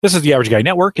This is the Average Guy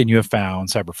Network, and you have found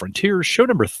Cyber Frontiers, show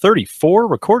number 34,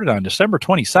 recorded on December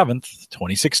 27th,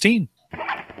 2016.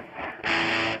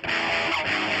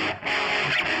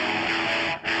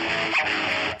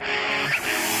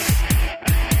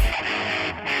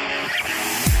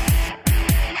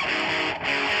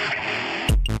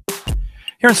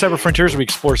 Here on Cyber Frontiers, we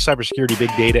explore cybersecurity, big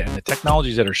data, and the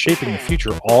technologies that are shaping the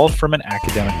future, all from an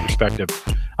academic perspective.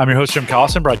 I'm your host, Jim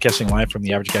Collison, broadcasting live from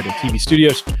the Average Guy TV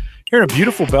studios here in a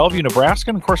beautiful Bellevue,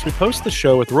 Nebraska. And of course, we post the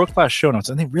show with world-class show notes,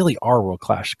 and they really are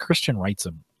world-class. Christian writes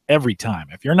them every time.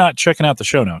 If you're not checking out the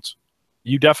show notes,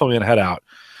 you definitely want to head out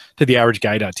to the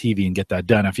AverageGuy.tv and get that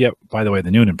done. If you have, by the way,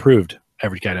 the new and improved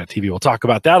AverageGuy.tv, we'll talk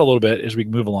about that a little bit as we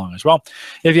move along as well.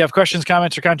 If you have questions,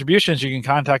 comments, or contributions, you can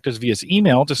contact us via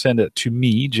email to send it to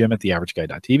me, Jim, at the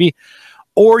AverageGuy.tv,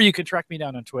 or you can track me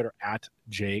down on Twitter at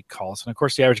jcollison. Of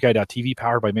course, the AverageGuy.tv,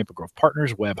 powered by Maple Grove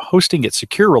Partners, web hosting. It's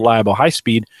secure, reliable,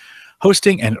 high-speed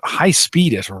hosting, and high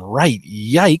speed is right.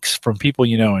 Yikes, from people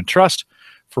you know and trust.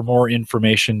 For more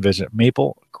information, visit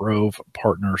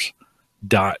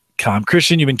maplegrovepartners.com.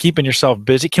 Christian, you've been keeping yourself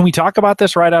busy. Can we talk about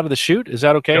this right out of the chute? Is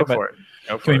that okay? Go for it.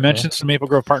 Can we mention some Maple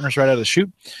Grove Partners right out of the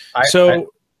chute? Sure.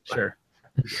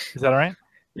 Is that all right?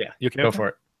 Yeah. You okay? Go for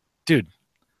it. Dude,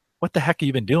 what the heck have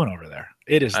you been doing over there?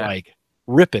 It is like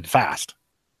ripping fast.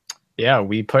 Yeah,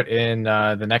 we put in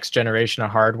the next generation of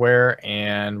hardware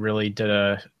and really did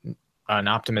an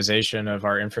optimization of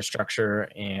our infrastructure,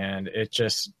 and it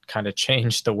just kind of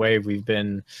changed the way we've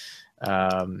been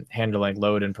handling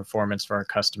load and performance for our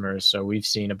customers. So we've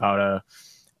seen about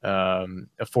a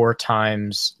 4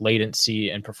 times latency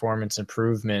and performance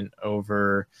improvement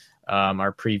over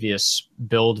our previous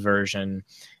build version.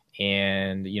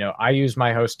 And, you know, I use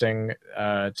my hosting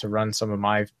to run some of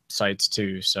my sites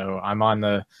too. So I'm on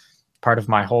the part of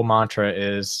my whole mantra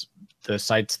is the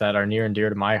sites that are near and dear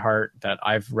to my heart that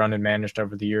I've run and managed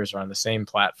over the years are on the same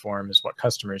platform as what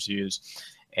customers use.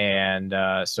 And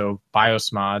so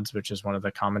BIOS-Mods, which is one of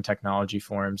the common technology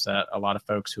forums that a lot of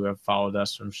folks who have followed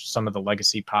us from some of the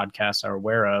legacy podcasts are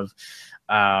aware of,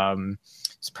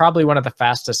 it's probably one of the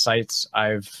fastest sites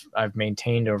I've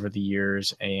maintained over the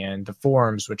years. And the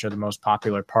forums, which are the most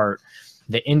popular part,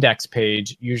 the index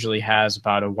page usually has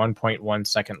about a 1.1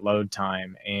 second load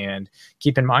time. And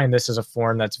keep in mind, this is a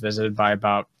forum that's visited by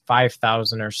about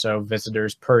 5,000 or so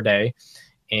visitors per day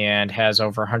and has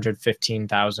over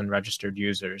 115,000 registered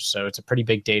users. So it's a pretty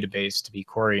big database to be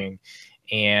querying.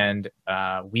 And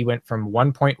we went from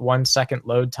 1.1 second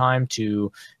load time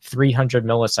to 300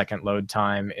 millisecond load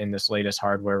time in this latest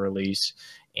hardware release.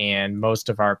 And most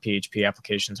of our PHP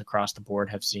applications across the board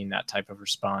have seen that type of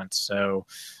response. So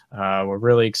we're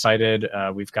really excited.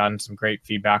 We've gotten some great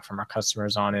feedback from our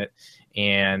customers on it.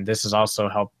 And this has also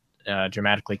helped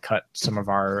dramatically cut some of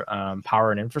our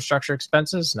power and infrastructure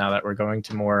expenses now that we're going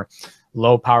to more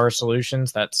low power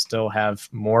solutions that still have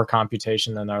more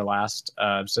computation than our last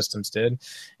systems did.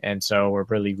 And so we're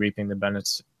really reaping the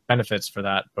benefits for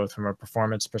that, both from a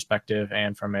performance perspective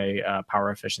and from a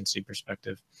power efficiency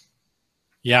perspective.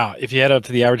 Yeah, if you head up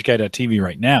to the AverageGuy.tv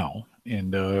right now,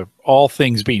 and all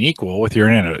things being equal with your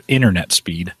internet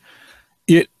speed,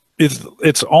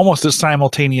 it's almost as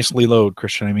simultaneously load,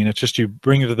 Christian. I mean, it's just you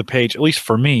bring it to the page, at least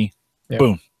for me, yep.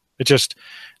 Boom. It just,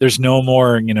 there's no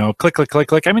more, click, click, click,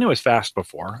 click. I mean, it was fast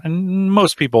before, and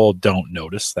most people don't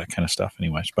notice that kind of stuff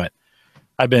anyways, but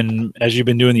as you've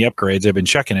been doing the upgrades, I've been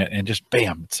checking it, and just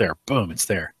bam, it's there. Boom, it's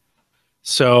there.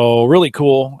 So really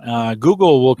cool.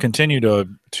 Google will continue to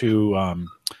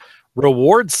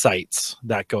reward sites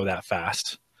that go that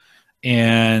fast.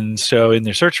 And so in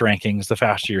their search rankings, the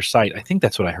faster your site, I think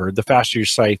that's what I heard, the faster your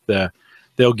site,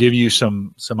 they'll give you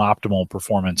some optimal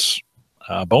performance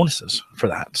bonuses for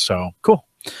that. So cool.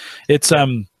 It's,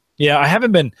 yeah, I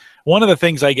haven't been, one of the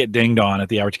things I get dinged on at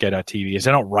the AverageGuy.tv is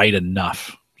I don't write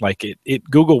enough. Like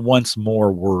Google wants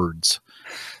more words.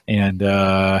 And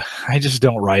I just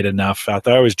don't write enough out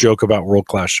there. I always joke about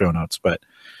world-class show notes, but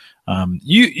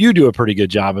you do a pretty good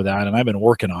job of that, and I've been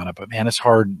working on it. But, man, it's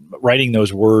hard. Writing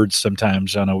those words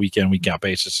sometimes on a week-in, week-out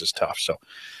basis is tough. So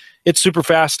it's super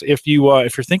fast. If you're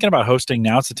thinking about hosting,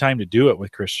 now's the time to do it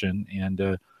with Christian.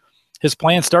 And his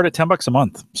plans start at $10 a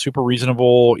month. Super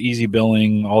reasonable, easy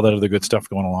billing, all that other good stuff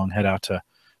going along. Head out to,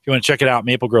 if you want to check it out,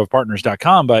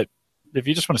 maplegrovepartners.com. But if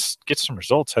you just want to get some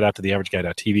results, head out to the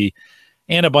AverageGuy.tv.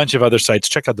 And a bunch of other sites.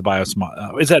 Check out the BIOS.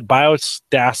 Is that BIOS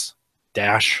dash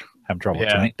having trouble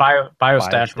Yeah, tonight.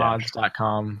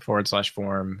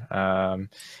 biostashmods.com/forum. And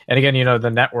again, you know,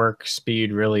 the network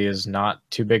speed really is not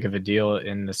too big of a deal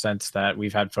in the sense that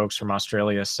we've had folks from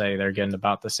Australia say they're getting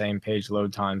about the same page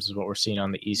load times as what we're seeing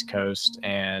on the East Coast.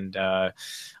 And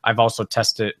I've also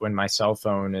tested when my cell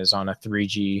phone is on a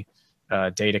 3G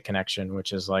data connection,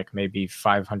 which is like maybe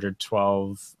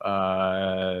 512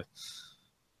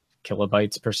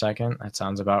 kilobytes per second. That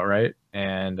sounds about right.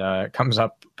 And it comes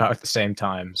up about at the same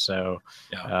time. So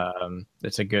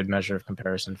it's a good measure of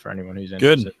comparison for anyone who's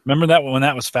interested. Good. Remember that when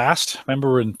that was fast?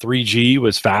 Remember when 3G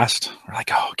was fast? We're like,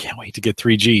 oh, can't wait to get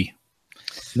 3G.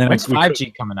 And then when's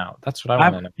 5G coming out? That's what I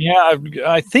want to know. Yeah,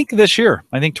 I think this year.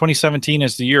 I think 2017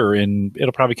 is the year, and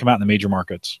it'll probably come out in the major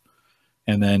markets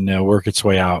and then work its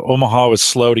way out. Omaha was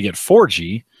slow to get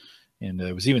 4G. And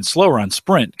it was even slower on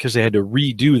Sprint because they had to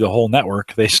redo the whole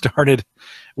network. They started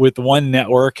with one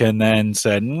network and then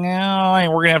said, no,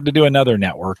 we're going to have to do another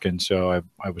network. And so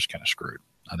I was kind of screwed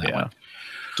on that one.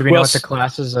 Do we know what the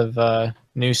classes of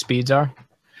new speeds are?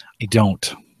 I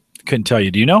don't. Couldn't tell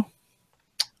you. Do you know?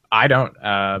 I don't,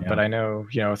 but I know,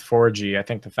 you know, with 4G, I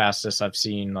think the fastest I've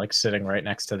seen, like sitting right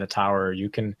next to the tower, you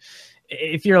can,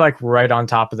 if you're like right on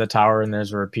top of the tower and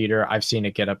there's a repeater, I've seen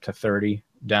it get up to 30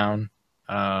 down.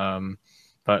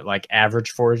 But like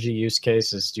average 4G use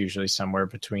case is usually somewhere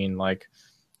between like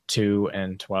 2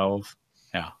 and 12.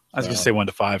 Yeah. I was going to say 1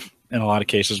 to 5 in a lot of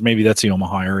cases. Maybe that's the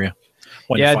Omaha area.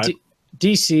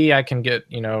 DC, I can get,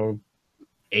 you know,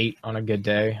 8 on a good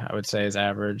day, I would say is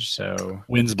average. So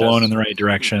wind's blowing in the right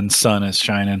direction. Sun is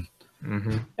shining.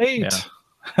 8.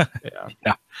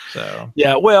 Yeah. So,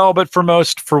 yeah. Well, but for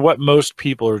what most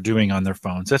people are doing on their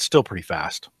phones, that's still pretty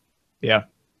fast. Yeah.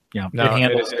 Yeah, no,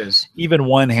 it is. Even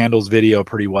one handles video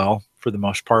pretty well for the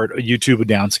most part. YouTube would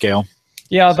downscale.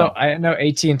 Yeah, although I know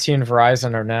AT&T and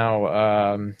Verizon are now,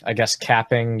 I guess,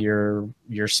 capping your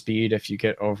speed if you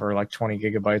get over like 20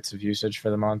 gigabytes of usage for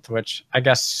the month, which I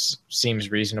guess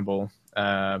seems reasonable.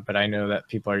 But I know that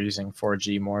people are using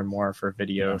 4G more and more for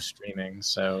video streaming.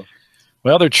 So,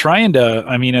 well, they're trying to.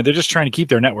 I mean, they're just trying to keep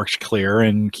their networks clear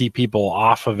and keep people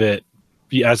off of it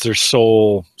as their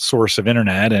sole source of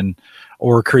internet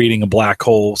or creating a black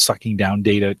hole sucking down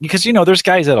data, because, you know, there's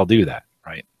guys that'll do that.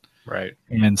 Right.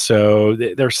 And so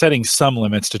they're setting some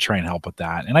limits to try and help with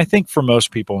that. And I think for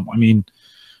most people, I mean,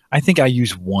 I think I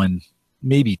use 1,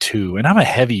 maybe 2, and I'm a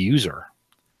heavy user.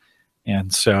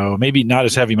 And so maybe not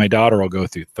as heavy. My daughter will go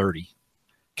through 30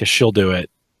 because she'll do it.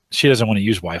 She doesn't want to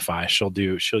use Wi-Fi. She'll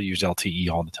use LTE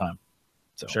all the time.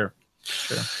 So Sure.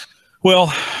 Well,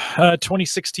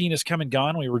 2016 has come and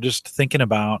gone. We were just thinking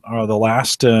about the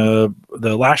last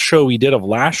show we did of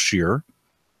last year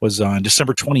was on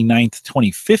December 29th,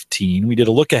 2015. We did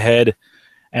a look ahead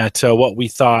at what we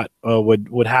thought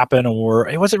would happen, or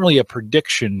it wasn't really a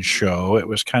prediction show. It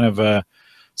was kind of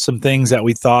some things that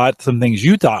we thought, some things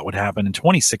you thought would happen in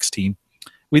 2016.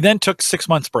 We then took 6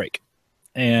 months break,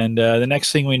 and the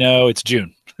next thing we know, it's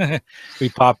June. We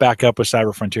pop back up with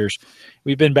Cyber Frontiers.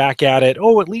 We've been back at it,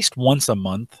 at least once a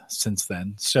month since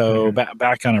then. So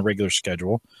back on a regular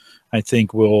schedule. I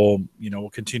think we'll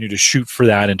continue to shoot for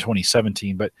that in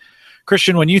 2017. But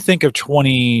Christian, when you think back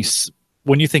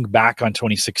on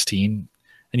 2016,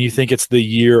 and you think it's the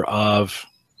year of,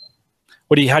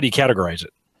 how do you categorize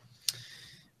it?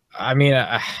 I mean,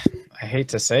 I hate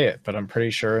to say it, but I'm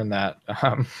pretty sure in that.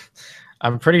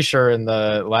 I'm pretty sure in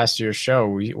the last year's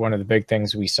show, one of the big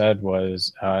things we said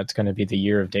was it's going to be the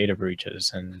year of data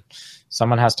breaches, and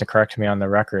someone has to correct me on the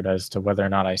record as to whether or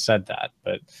not I said that.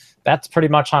 But that's pretty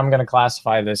much how I'm going to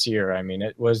classify this year. I mean,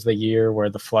 it was the year where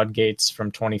the floodgates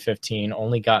from 2015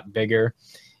 only got bigger,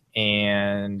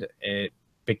 and it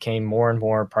became more and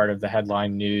more part of the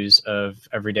headline news of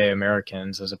everyday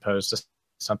Americans as opposed to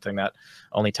something that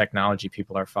only technology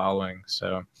people are following.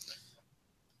 So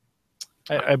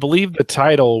I believe the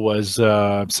title was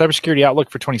Cybersecurity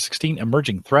Outlook for 2016,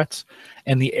 Emerging Threats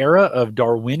and the Era of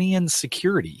Darwinian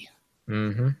Security.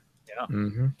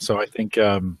 So I think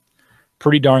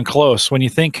pretty darn close. When we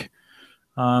think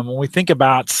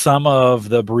about some of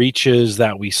the breaches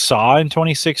that we saw in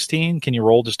 2016, can you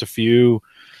roll just a few,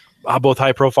 both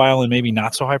high profile and maybe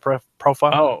not so high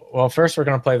profile? Oh, well, first we're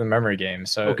going to play the memory game.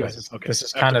 So this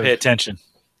is kind of pay attention.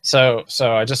 So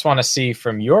I just want to see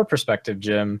from your perspective,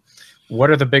 Jim, what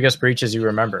are the biggest breaches you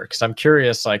remember? Because I'm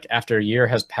curious, like after a year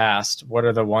has passed, what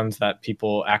are the ones that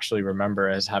people actually remember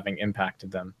as having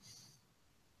impacted them?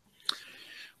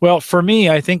 Well, for me,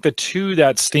 I think the two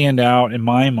that stand out in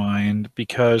my mind,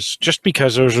 because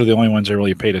those are the only ones I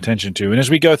really paid attention to. And as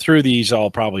we go through these,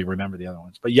 I'll probably remember the other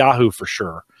ones. But Yahoo for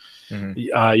sure.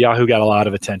 Yahoo got a lot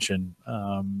of attention,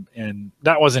 and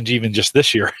that wasn't even just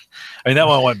this year. I mean, that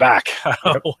one went back.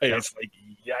 It's like,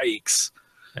 yikes.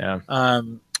 Yeah.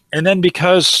 And then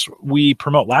because we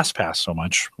promote LastPass so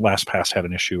much, LastPass had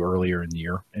an issue earlier in the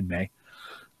year in May.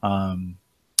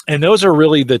 And those are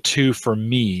really the two for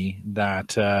me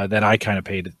that I kind of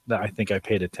I think I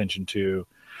paid attention to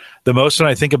the most when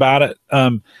I think about it,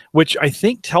 which I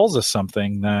think tells us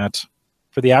something, that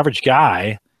for the average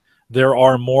guy, there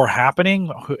are more happening,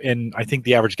 and I think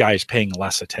the average guy is paying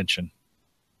less attention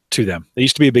to them. They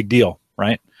used to be a big deal,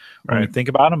 right? When we think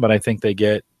about them, but I think they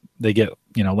get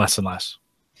less and less.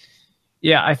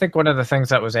 Yeah, I think one of the things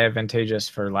that was advantageous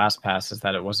for LastPass is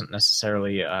that it wasn't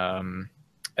necessarily a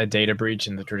data breach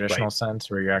in the traditional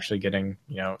sense, where you're actually getting,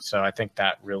 so I think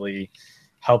that really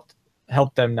helped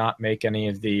them not make any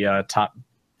of the top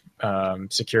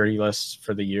security lists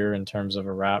for the year in terms of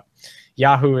a wrap.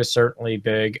 Yahoo is certainly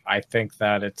big. I think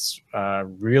that it's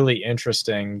really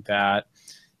interesting that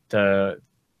the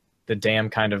dam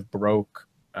kind of broke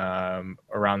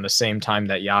around the same time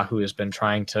that Yahoo has been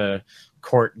trying to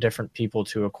court different people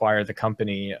to acquire the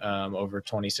company over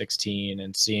 2016,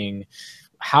 and seeing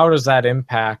how does that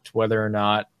impact whether or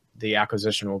not the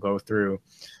acquisition will go through.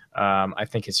 I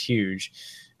think is huge.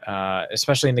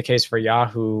 Especially in the case for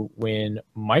Yahoo, when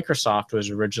Microsoft was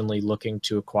originally looking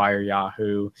to acquire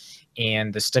Yahoo,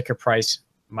 and the sticker price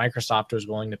Microsoft was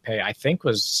willing to pay, I think,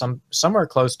 was somewhere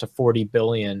close to $40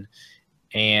 billion.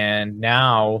 And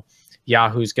now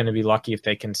Yahoo's going to be lucky if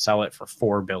they can sell it for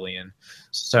 $4 billion.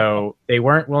 So they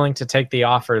weren't willing to take the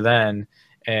offer then.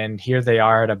 And here they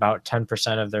are at about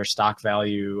 10% of their stock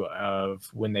value of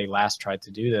when they last tried to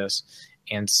do this.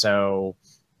 And so,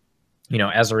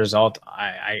 as a result,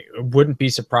 I wouldn't be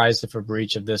surprised if a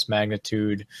breach of this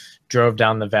magnitude drove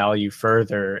down the value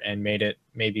further and made it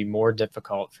maybe more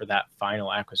difficult for that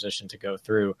final acquisition to go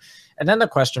through. And then the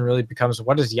question really becomes,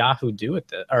 what does Yahoo do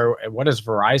with it? Or what does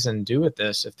Verizon do with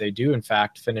this if they do, in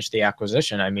fact, finish the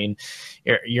acquisition? I mean,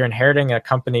 you're inheriting a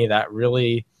company that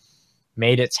really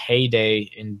made its heyday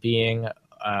in being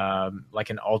like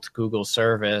an alt Google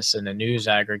service and a news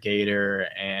aggregator,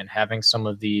 and having some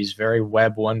of these very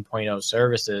Web 1.0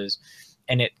 services,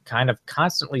 and it kind of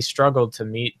constantly struggled to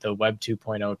meet the Web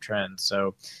 2.0 trend.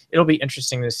 So it'll be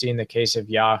interesting to see in the case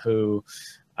of Yahoo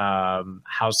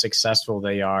how successful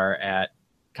they are at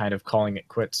kind of calling it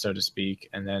quits, so to speak,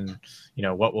 and then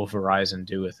what will Verizon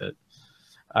do with it.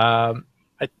 I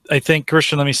think,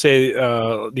 Christian, let me say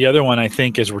the other one, I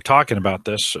think, as we're talking about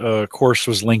this, of course,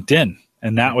 was LinkedIn.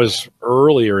 And that was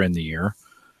earlier in the year.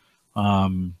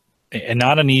 And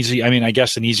not an easy, I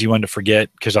guess an easy one to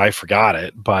forget because I forgot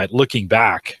it. But looking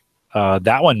back,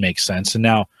 that one makes sense. And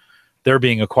now they're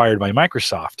being acquired by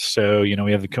Microsoft. So,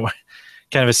 we have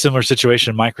kind of a similar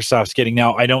situation Microsoft's getting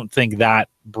now. I don't think that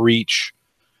breach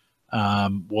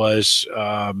was,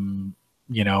 it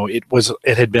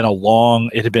had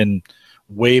been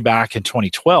way back in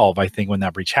 2012, I think, when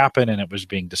that breach happened, and it was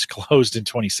being disclosed in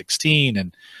 2016.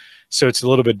 And so it's a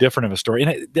little bit different of a story.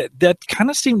 And that kind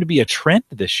of seemed to be a trend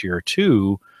this year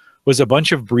too, was a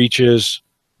bunch of breaches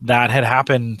that had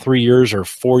happened 3 years or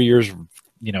 4 years,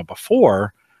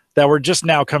 before, that were just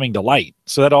now coming to light.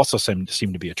 So that also seemed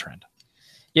to be a trend.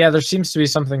 Yeah, there seems to be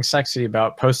something sexy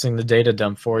about posting the data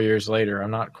dump 4 years later.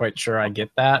 I'm not quite sure I get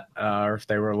that, or if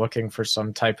they were looking for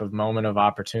some type of moment of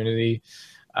opportunity.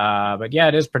 But yeah,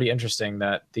 it is pretty interesting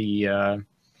that the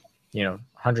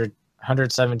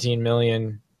 117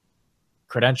 million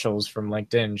credentials from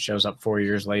LinkedIn shows up 4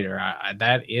 years later.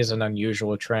 That is an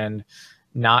unusual trend,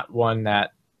 not one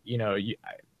that,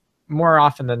 more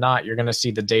often than not, you're going to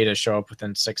see the data show up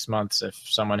within 6 months if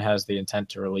someone has the intent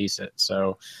to release it.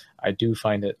 So I do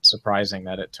find it surprising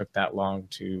that it took that long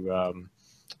to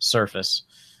surface.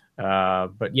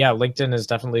 But yeah, LinkedIn is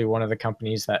definitely one of the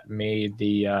companies that made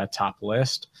the top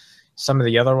list. Some of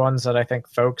the other ones that I think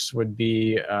folks would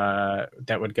be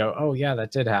that would go, oh yeah,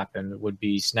 that did happen, would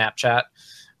be Snapchat.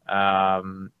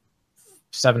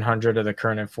 700 of the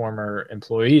current and former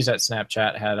employees at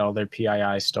Snapchat had all their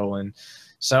PII stolen.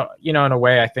 So, in a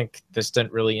way, I think this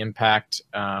didn't really impact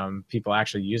people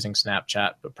actually using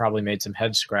Snapchat, but probably made some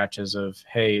head scratches of,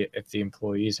 hey, if the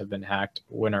employees have been hacked,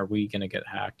 when are we going to get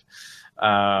hacked?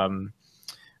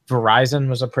 Verizon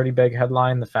was a pretty big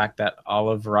headline. The fact that all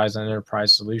of Verizon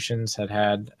Enterprise Solutions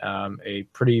had a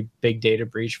pretty big data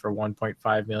breach for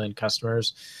 1.5 million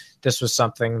customers. This was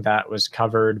something that was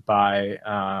covered by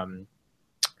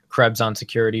Krebs on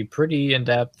Security pretty in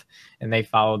depth, and they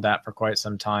followed that for quite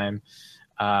some time.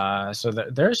 So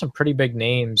there are some pretty big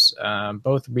names,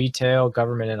 both retail,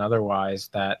 government, and otherwise,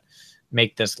 that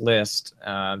make this list.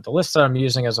 The list that I'm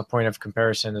using as a point of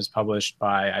comparison is published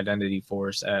by Identity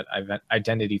Force at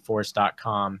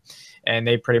identityforce.com, and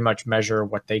they pretty much measure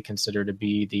what they consider to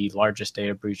be the largest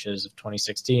data breaches of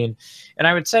 2016. And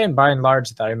I would say, by and large,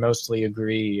 that I mostly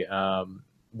agree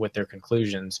with their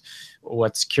conclusions.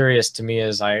 What's curious to me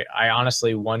is I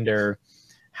honestly wonder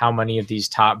how many of these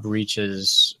top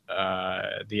breaches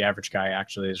the average guy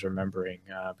actually is remembering.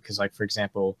 Because, like, for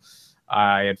example,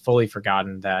 I had fully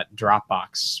forgotten that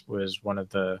Dropbox was one of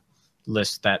the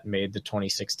lists that made the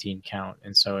 2016 count.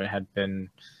 And so it had been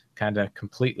kind of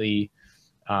completely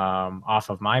off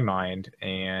of my mind.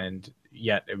 And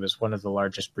yet it was one of the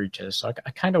largest breaches. So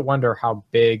I kind of wonder how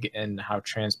big and how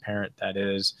transparent that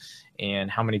is, and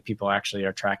how many people actually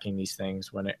are tracking these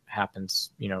things when it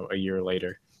happens, a year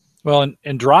later. Well,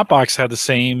 and Dropbox had the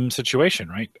same situation,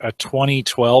 right? A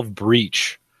 2012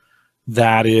 breach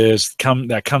that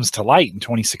comes to light in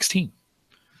 2016,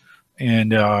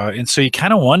 and so you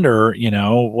kind of wonder,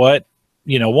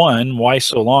 one, why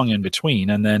so long in between,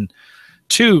 and then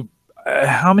two,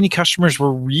 how many customers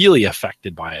were really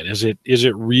affected by it? Is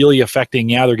it really affecting?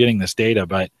 Yeah, they're getting this data,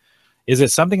 but is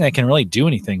it something they can really do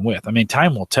anything with? I mean,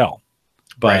 time will tell,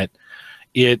 but right.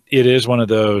 It is one of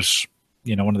those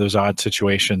odd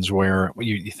situations where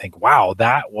you think, wow,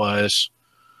 that was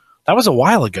a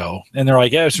while ago. And they're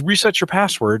like, yeah, just reset your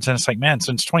passwords. And it's like, man,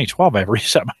 since 2012, I've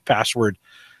reset my password,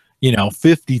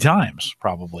 50 times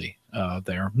probably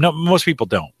there. No, most people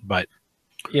don't, but.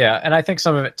 Yeah. And I think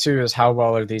some of it too is how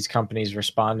well are these companies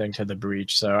responding to the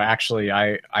breach. So actually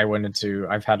I've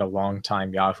had a long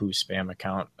time Yahoo spam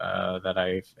account that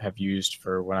I have used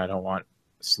for when I don't want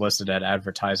solicited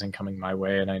advertising coming my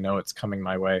way. And I know it's coming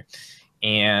my way.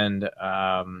 And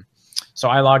so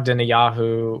I logged into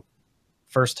Yahoo.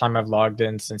 First time I've logged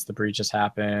in since the breach has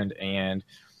happened, and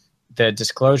the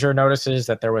disclosure notices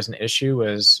that there was an issue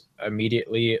was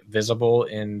immediately visible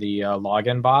in the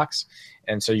login box.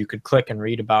 And so you could click and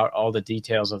read about all the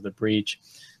details of the breach.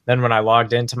 Then when I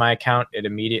logged into my account, it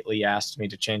immediately asked me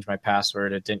to change my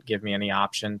password. It didn't give me any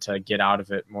option to get out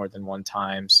of it more than one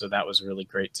time. So that was really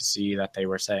great to see that they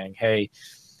were saying, hey,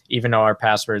 even though our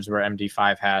passwords were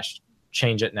MD5 hashed,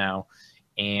 change it now.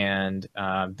 And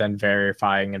then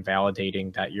verifying and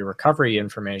validating that your recovery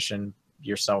information,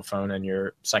 your cell phone and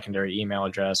your secondary email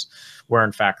address, were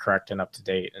in fact correct and up to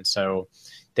date. And so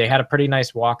they had a pretty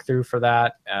nice walkthrough for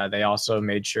that. They also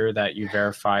made sure that you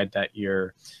verified that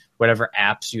your whatever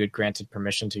apps you had granted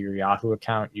permission to your Yahoo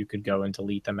account, you could go and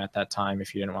delete them at that time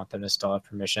if you didn't want them to still have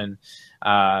permission.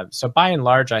 So by and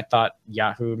large, I thought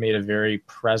Yahoo made a very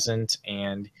present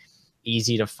and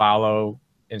easy to follow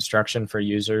instruction for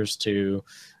users to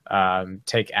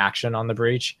take action on the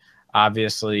breach.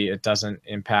 Obviously, it doesn't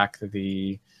impact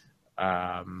the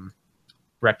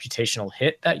reputational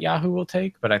hit that Yahoo will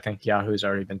take, but I think Yahoo's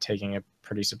already been taking a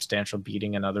pretty substantial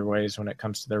beating in other ways when it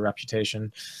comes to their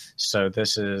reputation. So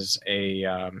this is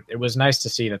it was nice to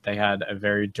see that they had a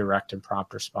very direct and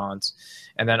prompt response.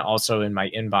 And then also in my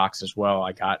inbox as well,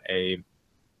 I got an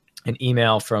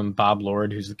email from Bob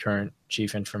Lord, who's the current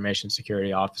Chief Information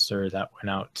Security Officer, that went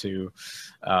out to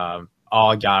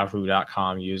all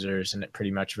Yahoo.com users, and it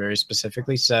pretty much very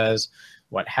specifically says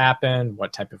what happened,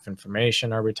 what type of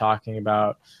information are we talking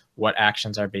about, what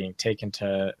actions are being taken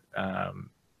to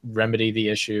remedy the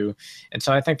issue. And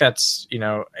so I think that's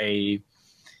a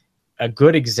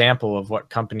good example of what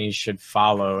companies should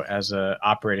follow as a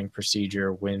operating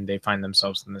procedure when they find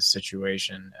themselves in this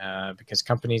situation, because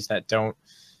companies that don't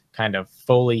kind of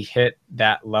fully hit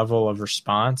that level of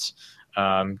response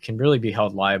can really be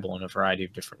held liable in a variety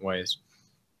of different ways.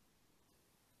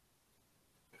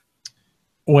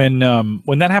 When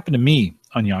that happened to me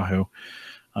on Yahoo,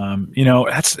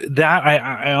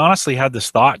 I honestly had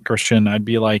this thought, Christian. I'd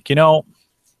be like, I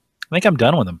think I'm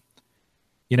done with them.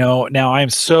 Now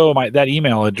that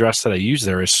email address that I use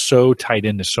there is so tied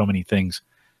into so many things.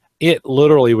 It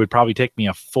literally would probably take me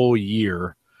a full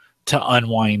year to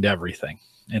unwind everything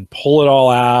and pull it all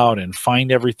out and find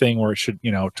everything where it should,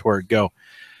 to where it go.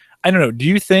 I don't know. Do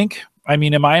you think,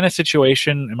 am I in a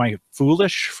situation, am I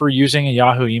foolish for using a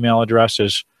Yahoo email address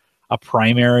as a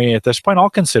primary at this point? I'll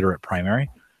consider it primary,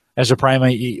 as a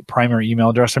primary email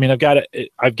address.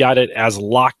 I've got it as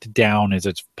locked down as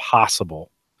it's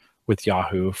possible with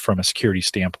Yahoo from a security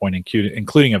standpoint,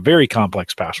 including a very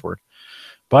complex password.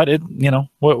 But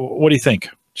what do you think?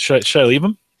 Should I leave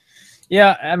them?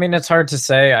 Yeah, it's hard to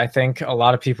say. I think a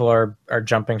lot of people are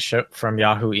jumping ship from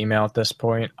Yahoo email at this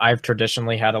point. I've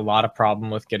traditionally had a lot of problem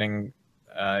with getting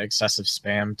excessive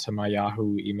spam to my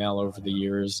Yahoo email over the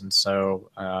years. And so,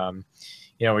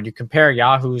 when you compare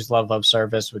Yahoo's level of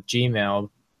service with Gmail,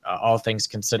 all things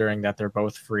considering that they're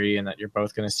both free and that you're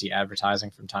both going to see advertising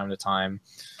from time to time.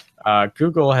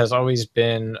 Google has always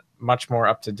been much more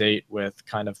up to date with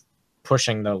kind of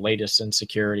pushing the latest in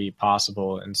security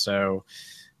possible. And so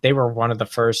they were one of the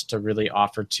first to really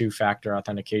offer two-factor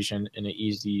authentication in an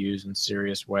easy to use and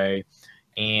serious way.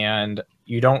 And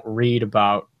you don't read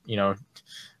about,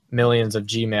 millions of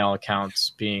Gmail accounts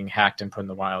being hacked and put in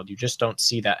the wild. You just don't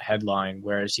see that headline,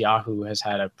 whereas Yahoo has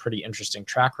had a pretty interesting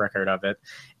track record of it.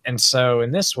 And so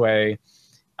in this way,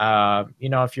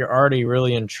 if you're already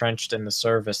really entrenched in the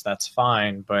service, that's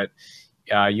fine, but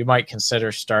you might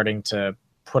consider starting to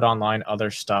put online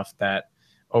other stuff that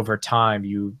over time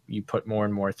you put more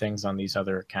and more things on these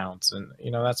other accounts. And,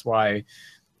 that's why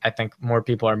I think more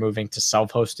people are moving to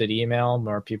self-hosted email.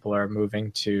 More people are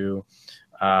moving to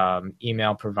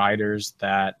email providers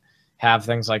that have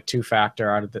things like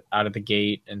two-factor out of the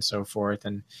gate and so forth.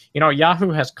 And Yahoo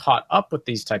has caught up with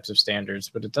these types of standards,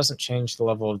 but it doesn't change the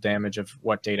level of damage of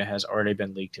what data has already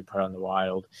been leaked and put on the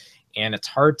wild. And it's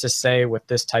hard to say with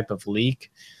this type of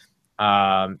leak.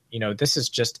 This is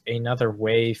just another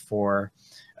way for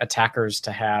attackers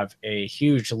to have a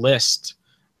huge list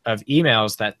of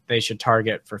emails that they should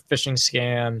target for phishing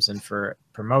scams and for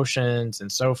promotions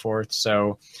and so forth.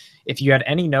 So if you had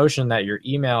any notion that your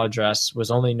email address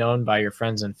was only known by your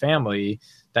friends and family,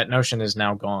 that notion is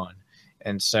now gone.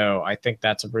 And so I think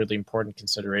that's a really important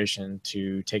consideration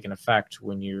to take in effect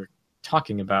when you're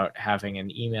talking about having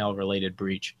an email related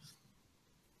breach.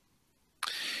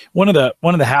 One of the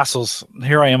hassles,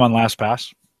 here I am on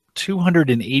LastPass,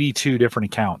 282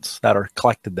 different accounts that are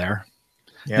collected there.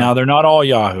 Yeah. Now, they're not all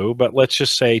Yahoo, but let's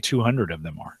just say 200 of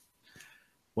them are.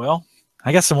 Well,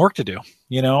 I got some work to do,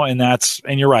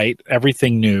 and you're right,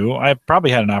 everything new. I've probably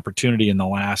had an opportunity in the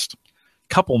last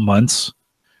couple months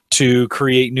to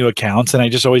create new accounts, and I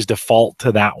just always default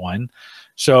to that one.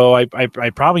 So I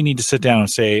probably need to sit down and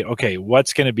say, okay,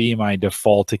 what's going to be my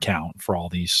default account for all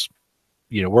these,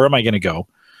 where am I going to go?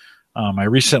 I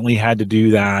recently had to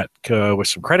do that with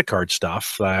some credit card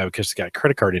stuff because the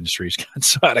credit card industry's got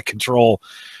so out of control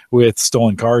with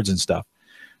stolen cards and stuff.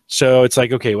 So it's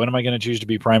like, okay, what am I going to choose to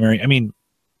be primary? I mean,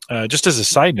 just as a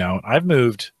side note, I've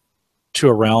moved to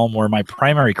a realm where my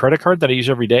primary credit card that I use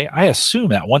every day, I assume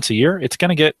that once a year it's going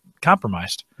to get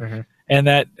compromised. Mm-hmm.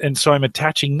 And so I'm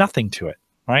attaching nothing to it,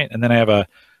 right? And then I have a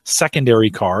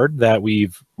secondary card that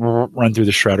we've run through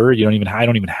the shredder. I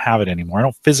don't even have it anymore. I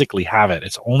don't physically have it.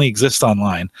 It's only exists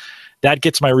online. That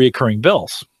gets my reoccurring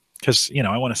bills because,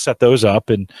 I want to set those up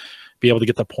and be able to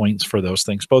get the points for those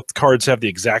things. Both cards have the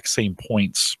exact same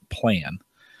points plan,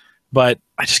 but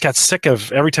I just got sick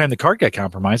of every time the card got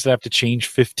compromised, I have to change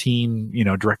 15,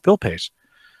 direct bill pays.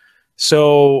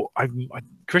 So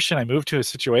Christian, I moved to a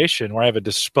situation where I have a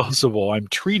disposable, I'm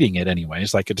treating it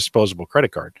anyways, like a disposable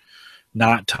credit card,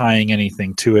 not tying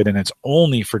anything to it. And it's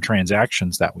only for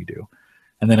transactions that we do.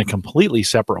 And then a completely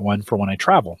separate one for when I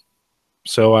travel.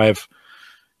 So I've,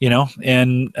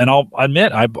 and I'll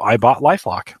admit, I bought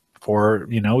LifeLock for,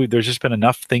 there's just been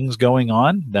enough things going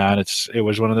on that it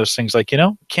was one of those things like,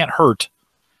 can't hurt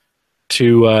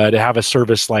to have a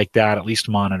service like that, at least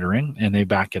monitoring, and they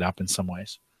back it up in some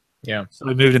ways. Yeah. So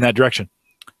I moved in that direction.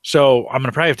 So I'm going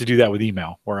to probably have to do that with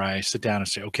email, where I sit down and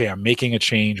say, okay, I'm making a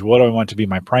change. What do I want to be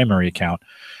my primary account?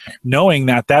 Knowing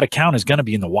that account is going to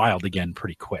be in the wild again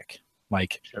pretty quick.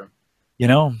 Sure.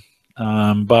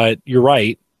 But you're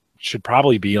right. Should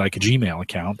probably be like a Gmail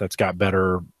account that's got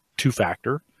better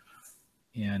two-factor.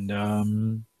 And, I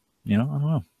don't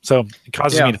know. So it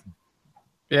causes me to...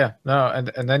 Yeah, no,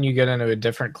 and then you get into a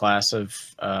different class of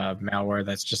malware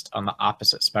that's just on the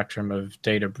opposite spectrum of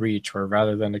data breach, where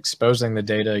rather than exposing the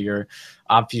data, you're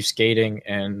obfuscating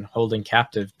and holding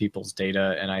captive people's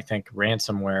data. And I think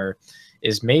ransomware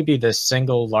is maybe the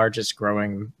single largest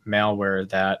growing malware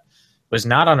that was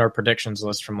not on our predictions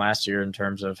list from last year in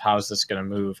terms of how is this going to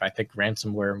move. I think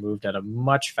ransomware moved at a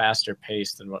much faster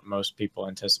pace than what most people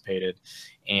anticipated.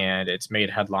 And it's made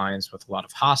headlines with a lot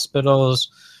of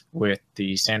hospitals, with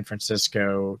the San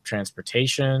Francisco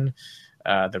transportation,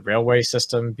 the railway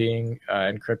system being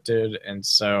encrypted. And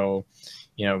so,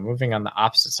 moving on the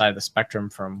opposite side of the spectrum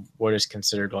from what is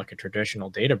considered like a traditional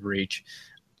data breach,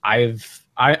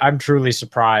 I'm truly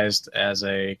surprised as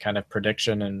a kind of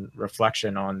prediction and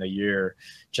reflection on the year,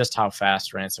 just how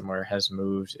fast ransomware has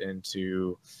moved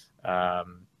into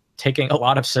taking a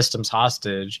lot of systems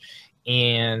hostage.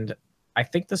 And I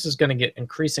think this is going to get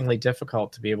increasingly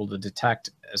difficult to be able to detect,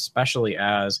 especially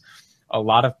as a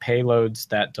lot of payloads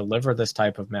that deliver this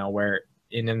type of malware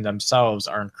in themselves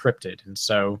are encrypted. And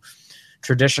so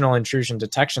traditional intrusion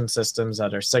detection systems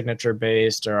that are signature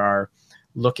based or are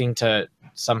looking to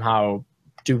somehow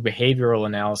do behavioral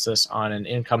analysis on an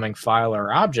incoming file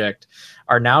or object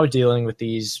are now dealing with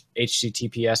these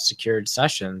HTTPS secured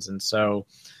sessions. And so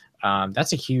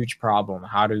that's a huge problem.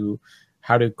 How do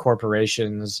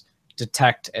corporations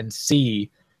detect and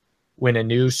see when a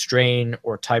new strain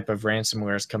or type of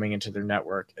ransomware is coming into their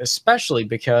network, especially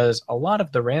because a lot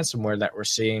of the ransomware that we're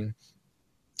seeing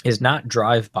is not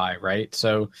drive-by, right?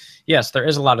 So yes, there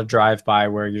is a lot of drive-by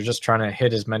where you're just trying to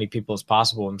hit as many people as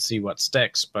possible and see what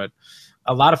sticks. But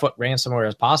a lot of what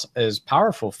ransomware is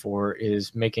powerful for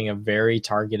is making a very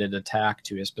targeted attack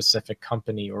to a specific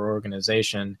company or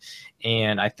organization.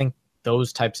 And I think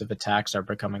those types of attacks are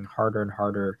becoming harder and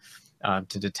harder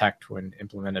to detect when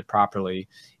implemented properly.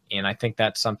 And I think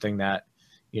that's something that,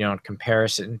 in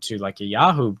comparison to like a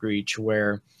Yahoo breach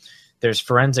where there's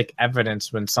forensic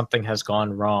evidence when something has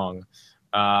gone wrong,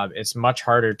 it's much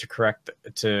harder to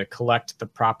collect the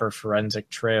proper forensic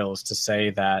trails to say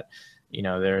that,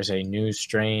 there's a new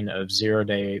strain of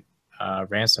zero-day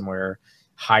ransomware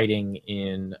hiding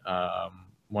in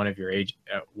one of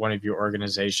your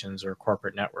organizations or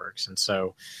corporate networks. And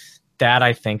so that,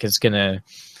 I think, is going to,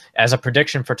 as a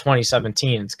prediction for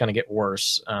 2017, it's going to get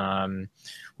worse.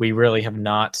 We really have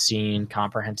not seen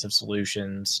comprehensive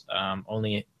solutions,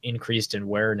 only increased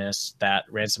awareness that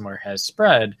ransomware has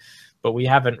spread, but we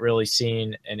haven't really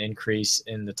seen an increase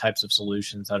in the types of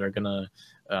solutions that are going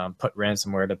to put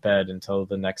ransomware to bed until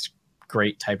the next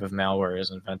great type of malware is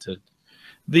invented.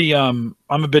 I'm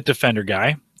a Bitdefender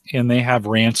guy, and they have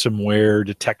ransomware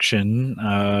detection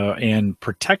and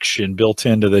protection built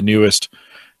into the newest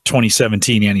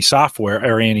 2017 anti-software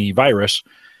or antivirus.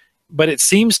 But it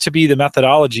seems to be the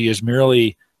methodology is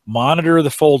merely monitor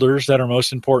the folders that are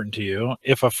most important to you.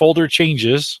 If a folder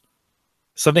changes,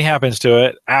 something happens to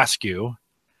it, ask you.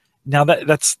 Now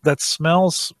that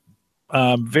smells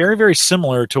very, very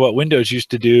similar to what Windows used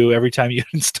to do every time you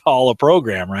install a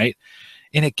program, right?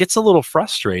 And it gets a little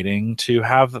frustrating to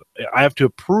I have to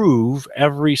approve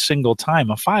every single time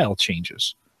a file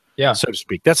changes, so to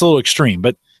speak. That's a little extreme,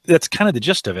 but that's kind of the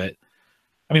gist of it.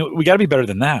 I mean, we got to be better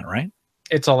than that, right?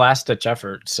 It's a last-ditch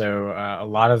effort. So a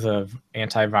lot of the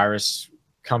antivirus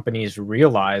companies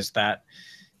realize that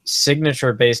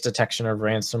signature-based detection of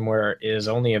ransomware is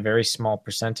only a very small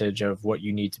percentage of what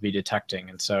you need to be detecting.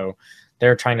 And so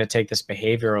they're trying to take this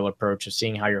behavioral approach of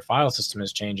seeing how your file system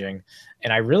is changing.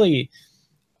 And I really,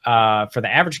 for the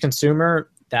average consumer,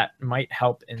 that might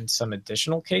help in some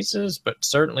additional cases, but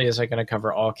certainly isn't going to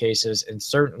cover all cases, and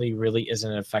certainly really isn't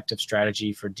an effective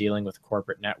strategy for dealing with a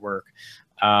corporate network.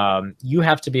 You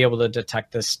have to be able to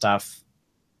detect this stuff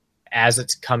as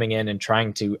it's coming in and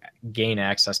trying to gain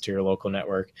access to your local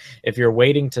network. If you're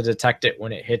waiting to detect it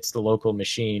when it hits the local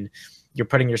machine, you're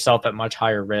putting yourself at much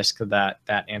higher risk that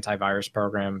that antivirus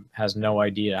program has no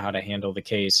idea how to handle the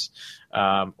case,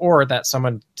 or that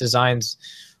someone designs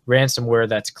ransomware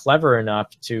that's clever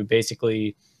enough to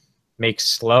basically make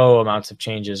slow amounts of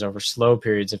changes over slow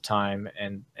periods of time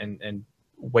and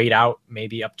wait out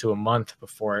maybe up to a month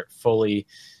before it fully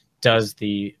does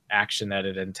the action that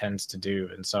it intends to do.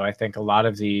 And so I think a lot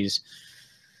of these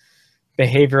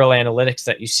behavioral analytics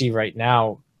that you see right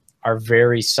now are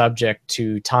very subject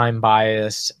to time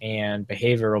bias and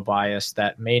behavioral bias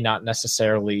that may not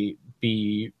necessarily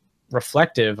be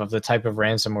reflective of the type of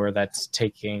ransomware that's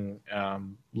taking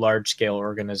large-scale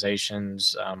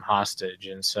organizations hostage.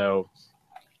 And so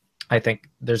I think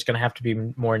there's going to have to be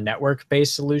more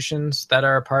network-based solutions that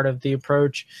are a part of the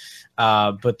approach.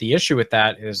 But the issue with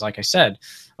that is, like I said,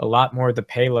 a lot more of the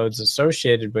payloads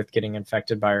associated with getting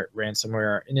infected by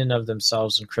ransomware are in and of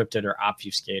themselves encrypted or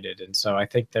obfuscated. And so I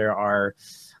think there are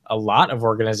a lot of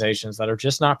organizations that are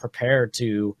just not prepared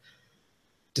to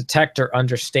detect or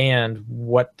understand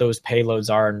what those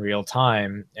payloads are in real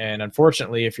time. And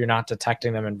unfortunately, if you're not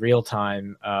detecting them in real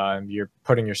time, you're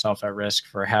putting yourself at risk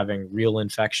for having real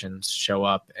infections show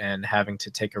up and having to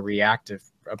take a reactive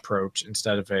approach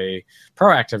instead of a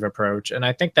proactive approach. And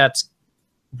I think that's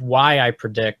why I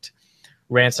predict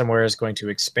ransomware is going to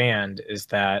expand, is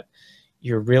that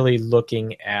you're really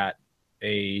looking at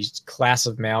a class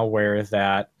of malware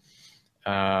that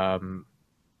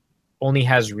only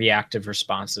has reactive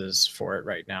responses for it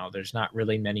right now. There's not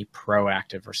really many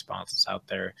proactive responses out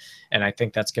there. And I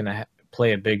think that's going to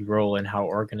play a big role in how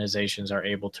organizations are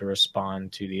able to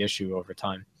respond to the issue over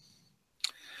time.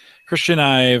 Christian,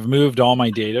 I've moved all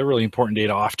my data, really important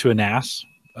data, off to a NAS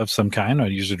of some kind. I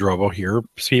use a Drobo here.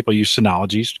 People use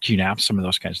Synologies, QNAP, some of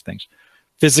those kinds of things.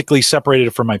 Physically separated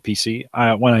it from my PC.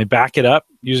 When I back it up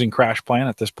using CrashPlan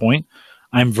at this point,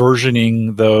 I'm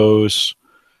versioning those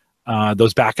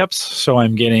backups. So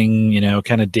I'm getting,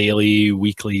 kind of daily,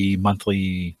 weekly,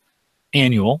 monthly,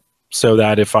 annual so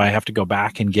that if I have to go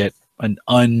back and get an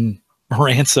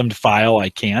unransomed file, I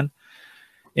can.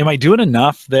 Am I doing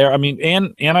enough there? I mean,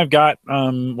 and I've got,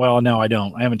 well, no, I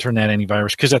don't. I haven't turned that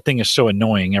antivirus because that thing is so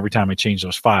annoying. Every time I change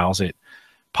those files, it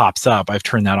pops up. I've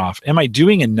turned that off. Am I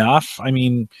doing enough? I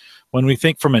mean, when we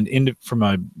think from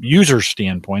a user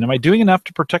standpoint, am I doing enough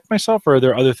to protect myself, or are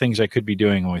there other things I could be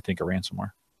doing when we think of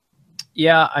ransomware?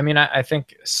 Yeah, I mean, I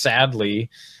think sadly,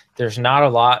 there's not a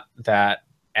lot that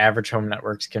average home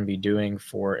networks can be doing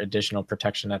for additional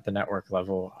protection at the network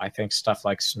level. I think stuff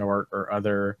like Snort or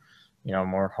other,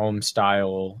 more home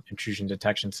style intrusion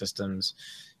detection systems,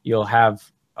 you'll have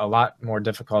a lot more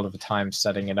difficult of a time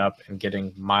setting it up and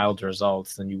getting mild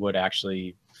results than you would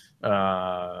actually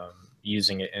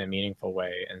using it in a meaningful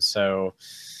way. And so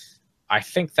I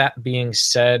think that being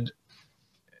said,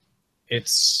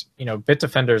 it's,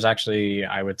 Bitdefender is actually,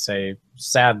 I would say,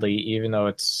 sadly, even though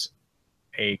it's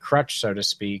a crutch, so to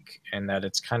speak, and that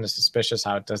it's kind of suspicious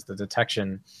how it does the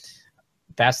detection,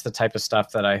 that's the type of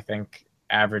stuff that I think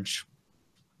average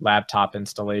laptop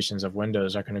installations of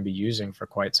Windows are going to be using for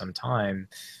quite some time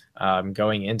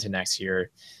going into next year.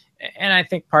 And I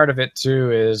think part of it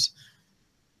too is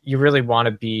you really want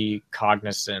to be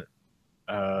cognizant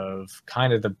of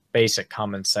kind of the basic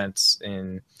common sense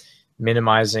in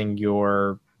minimizing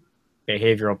your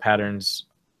behavioral patterns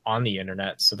on the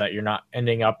internet so that you're not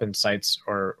ending up in sites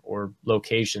or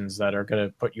locations that are going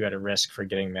to put you at a risk for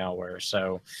getting malware.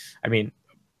 So, I mean,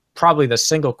 probably the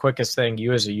single quickest thing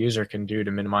you as a user can do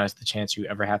to minimize the chance you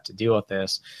ever have to deal with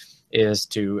this is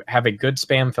to have a good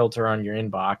spam filter on your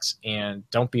inbox and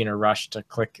don't be in a rush to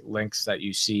click links that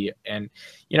you see. And,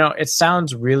 it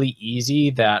sounds really easy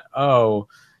that,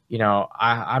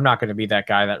 I'm not going to be that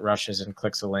guy that rushes and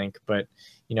clicks a link, but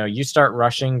you start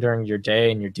rushing during your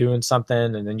day and you're doing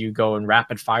something and then you go and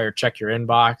rapid fire check your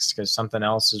inbox because something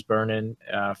else is burning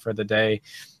for the day.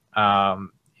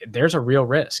 There's a real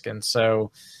risk. And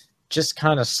so just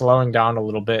kind of slowing down a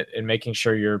little bit and making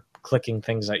sure you're clicking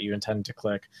things that you intend to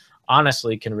click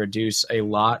honestly can reduce a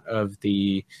lot of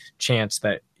the chance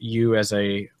that you as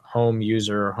a home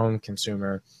user or home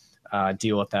consumer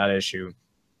deal with that issue.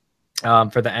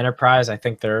 For the enterprise, I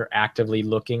think they're actively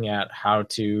looking at how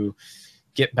to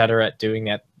get better at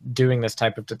doing this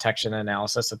type of detection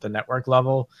analysis at the network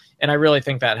level. And I really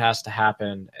think that has to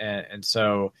happen. And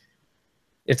so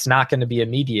it's not going to be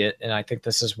immediate. And I think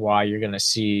this is why you're going to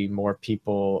see more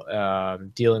people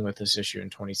dealing with this issue in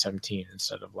 2017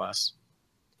 instead of less.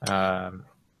 Well,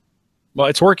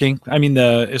 it's working. I mean,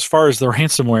 as far as the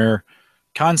ransomware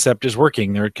concept is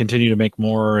working, they're continue to make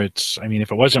more. If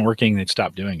it wasn't working, they'd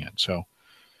stop doing it. So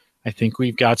I think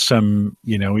we've got some,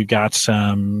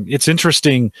 it's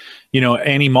interesting,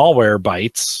 anti-malware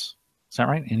bytes. Is that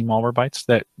right? Anti-malware bytes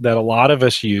that a lot of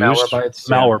us use.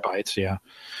 Malwarebytes, yeah.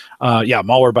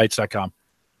 Malwarebytes.com.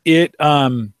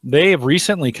 They have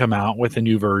recently come out with a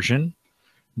new version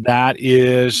that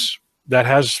has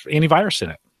antivirus in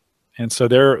it. And so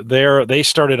they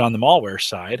started on the malware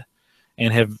side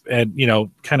and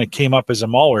kind of came up as a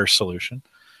malware solution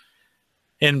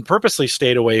and purposely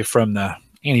stayed away from the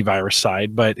antivirus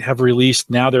side, but have released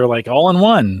now they're like all in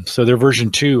one. So their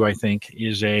version 2, I think,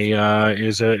 is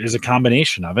a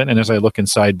combination of it. And as I look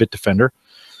inside Bitdefender,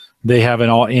 they have an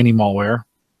all anti-malware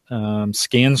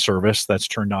scan service that's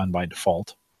turned on by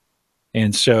default.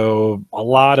 And so a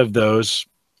lot of those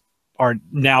are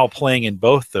now playing in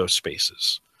both those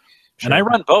spaces. Sure. And I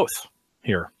run both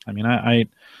here. I mean,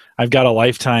 I've got a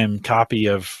lifetime copy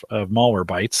of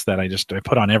Malwarebytes that I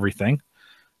put on everything.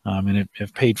 And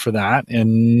have paid for that.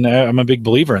 And I'm a big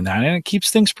believer in that. And it keeps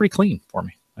things pretty clean for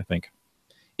me, I think.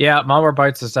 Yeah,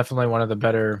 Malwarebytes is definitely one of the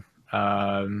better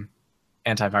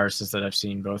antiviruses that I've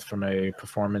seen, both from a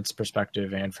performance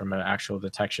perspective and from an actual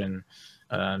detection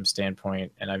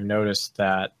standpoint. And I've noticed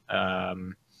that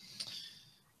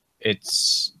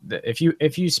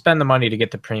if you spend the money to get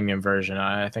the premium version,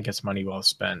 I think it's money well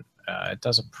spent. It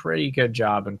does a pretty good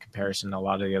job in comparison to a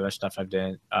lot of the other stuff I've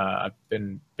been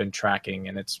tracking,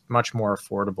 and it's much more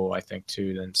affordable, I think,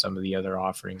 too, than some of the other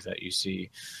offerings that you see.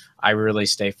 I really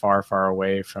stay far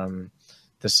away from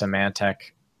the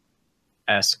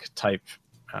Symantec-esque type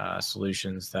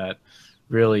solutions that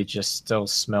really just still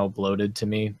smell bloated to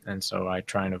me, and so I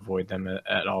try and avoid them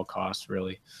at all costs,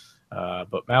 really.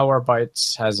 But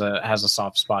Malwarebytes has a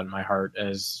soft spot in my heart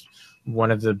as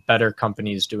one of the better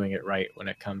companies doing it right when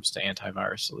it comes to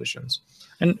antivirus solutions.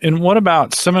 And what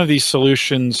about some of these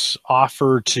solutions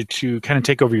offer to kind of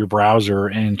take over your browser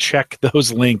and check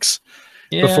those links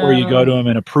before you go to them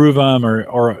and approve them,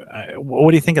 or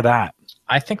what do you think of that?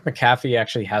 I think McAfee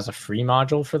actually has a free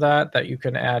module for that you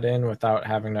can add in without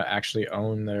having to actually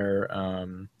own their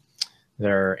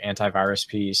their antivirus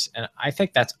piece. And I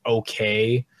think that's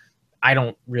okay. I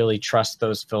don't really trust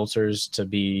those filters to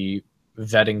be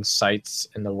vetting sites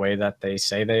in the way that they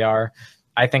say they are.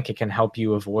 I think it can help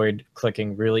you avoid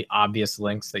clicking really obvious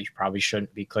links that you probably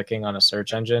shouldn't be clicking on a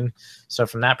search engine. So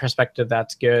from that perspective,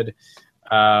 that's good.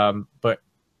 But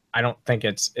I don't think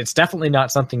it's definitely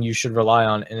not something you should rely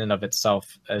on in and of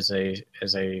itself as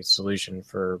a solution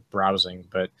for browsing.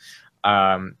 But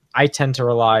I tend to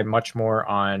rely much more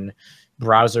on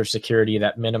browser security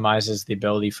that minimizes the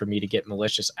ability for me to get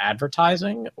malicious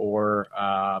advertising or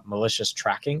malicious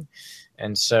tracking.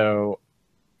 And so,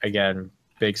 again,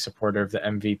 big supporter of the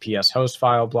MVPS host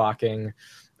file blocking.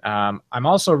 I'm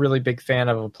also a really big fan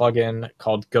of a plugin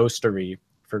called Ghostery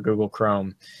for Google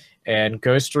Chrome. And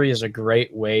Ghostery is a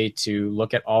great way to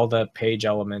look at all the page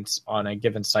elements on a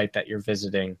given site that you're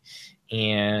visiting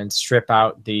and strip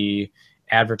out the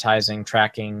advertising,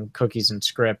 tracking, cookies, and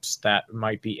scripts that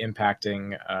might be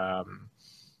impacting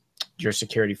your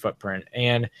security footprint.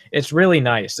 And it's really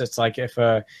nice. It's like if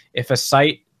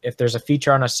there's a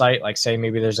feature on a site, like say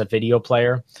maybe there's a video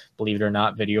player, believe it or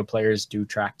not, video players do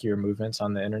track your movements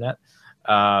on the internet.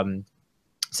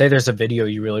 Say there's a video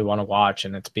you really want to watch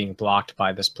and it's being blocked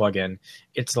by this plugin.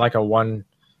 It's like a one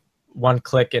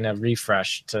click and a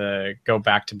refresh to go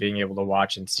back to being able to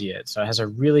watch and see it. So it has a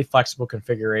really flexible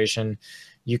configuration.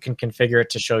 You can configure it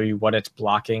to show you what it's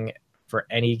blocking for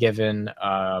any given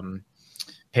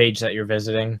page that you're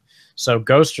visiting. So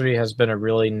Ghostery has been a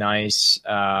really nice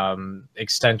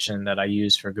extension that I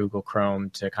use for Google Chrome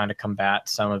to kind of combat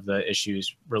some of the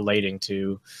issues relating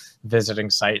to visiting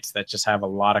sites that just have a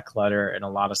lot of clutter and a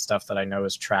lot of stuff that I know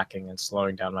is tracking and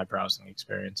slowing down my browsing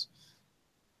experience.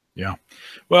 Yeah.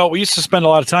 Well, we used to spend a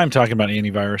lot of time talking about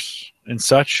antivirus and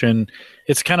such, and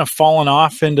it's kind of fallen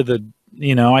off into the,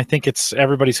 I think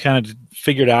everybody's kind of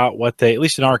figured out what they, at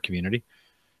least in our community,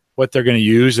 what they're going to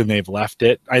use, and they've left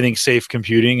it. I think Safe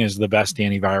Computing is the best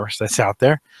antivirus that's out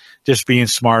there, just being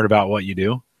smart about what you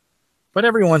do. But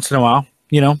every once in a while,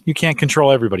 you can't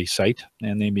control everybody's site,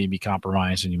 and they may be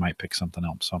compromised, and you might pick something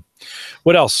else. So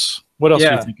what else? What else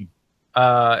are you thinking?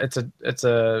 It's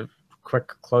a quick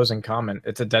closing comment.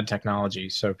 It's a dead technology,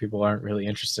 so people aren't really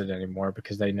interested anymore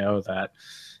because they know that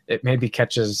it maybe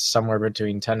catches somewhere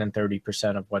between 10 and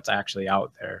 30% of what's actually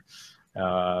out there.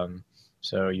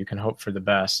 So you can hope for the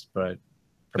best, but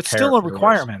still a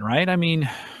requirement, right? I mean,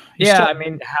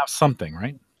 have something,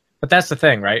 right? But that's the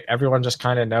thing, right? Everyone just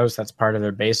kind of knows that's part of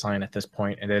their baseline at this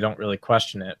point, and they don't really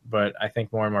question it. But I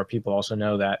think more and more people also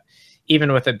know that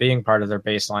even with it being part of their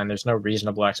baseline, there's no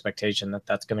reasonable expectation that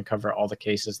that's going to cover all the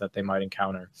cases that they might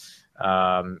encounter.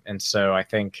 And so I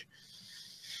think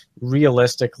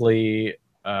realistically,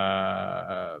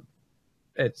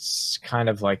 it's kind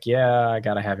of like, I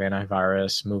got to have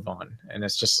antivirus, move on. And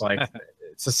it's just like,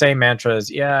 it's the same mantra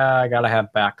as, I got to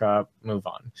have backup, move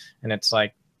on. And it's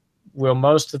like, will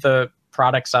most of the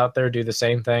products out there do the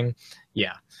same thing?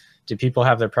 Yeah. Do people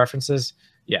have their preferences?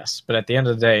 Yes. But at the end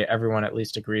of the day, everyone at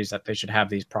least agrees that they should have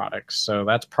these products. So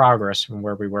that's progress from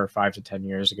where we were 5 to 10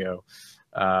 years ago.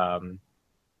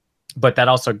 But that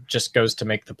also just goes to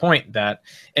make the point that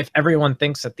if everyone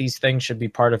thinks that these things should be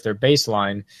part of their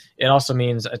baseline, it also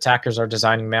means attackers are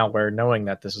designing malware knowing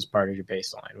that this is part of your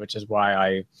baseline, which is why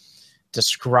I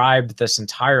described this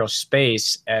entire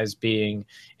space as being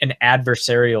an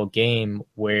adversarial game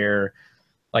where,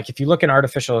 like, if you look in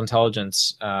artificial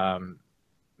intelligence,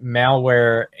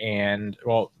 malware and,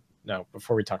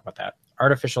 before we talk about that,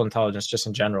 artificial intelligence just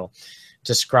in general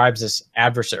describes this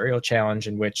adversarial challenge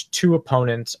in which two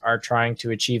opponents are trying to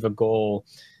achieve a goal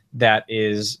that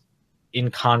is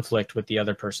in conflict with the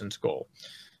other person's goal.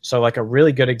 So like a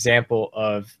really good example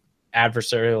of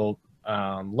adversarial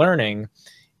learning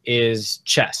is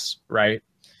chess, right?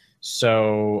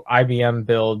 So IBM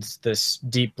builds this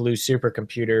Deep Blue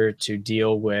supercomputer to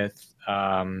deal with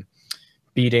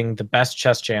beating the best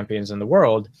chess champions in the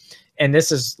world. And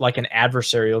this is like an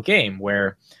adversarial game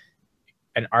where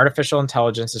an artificial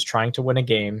intelligence is trying to win a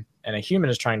game and a human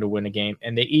is trying to win a game,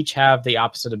 and they each have the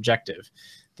opposite objective.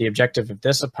 The objective of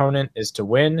this opponent is to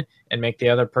win and make the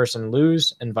other person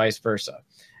lose, and vice versa.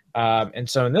 And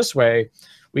so in this way,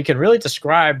 we can really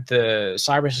describe the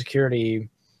cybersecurity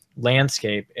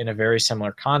landscape in a very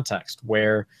similar context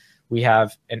where we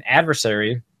have an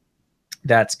adversary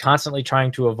that's constantly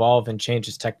trying to evolve and change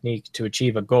its technique to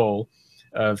achieve a goal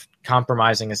of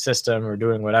compromising a system or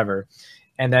doing whatever.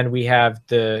 And then we have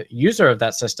the user of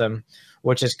that system,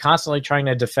 which is constantly trying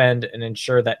to defend and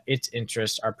ensure that its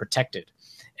interests are protected.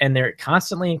 And they're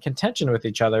constantly in contention with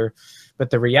each other.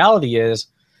 But the reality is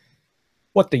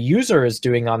what the user is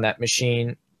doing on that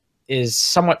machine is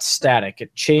somewhat static.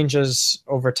 It changes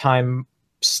over time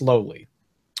slowly.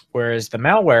 Whereas the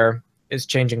malware is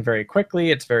changing very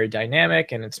quickly, it's very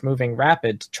dynamic, and it's moving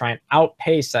rapid to try and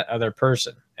outpace that other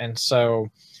person. And so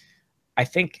I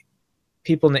think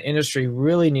people in the industry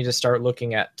really need to start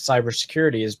looking at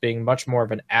cybersecurity as being much more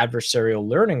of an adversarial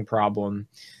learning problem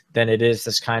than it is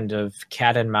this kind of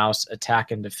cat and mouse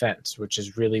attack and defense, which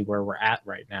is really where we're at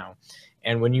right now.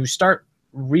 And when you start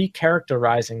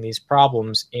recharacterizing these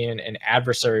problems in an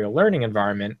adversarial learning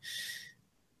environment,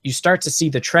 you start to see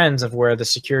the trends of where the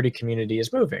security community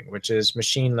is moving, which is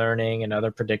machine learning and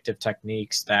other predictive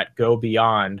techniques that go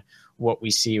beyond what we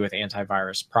see with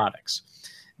antivirus products.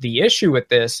 The issue with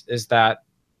this is that,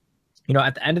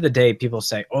 at the end of the day, people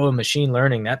say, oh, machine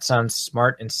learning, that sounds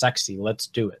smart and sexy, let's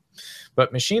do it.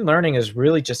 But machine learning is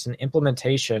really just an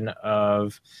implementation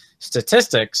of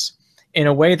statistics in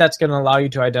a way that's going to allow you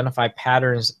to identify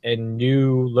patterns in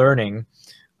new learning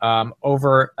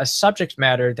over a subject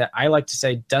matter that I like to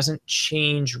say doesn't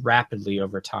change rapidly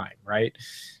over time, right?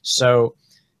 So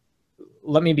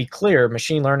let me be clear,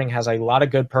 machine learning has a lot of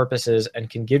good purposes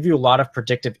and can give you a lot of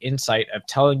predictive insight of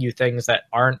telling you things that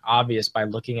aren't obvious by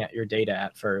looking at your data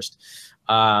at first.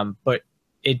 But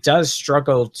it does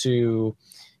struggle to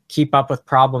keep up with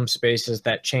problem spaces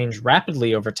that change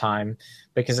rapidly over time,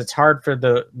 because it's hard for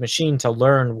the machine to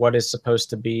learn what is supposed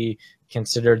to be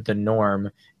considered the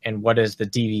norm and what is the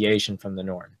deviation from the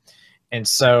norm. And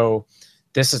so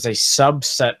this is a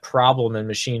subset problem in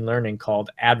machine learning called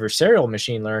adversarial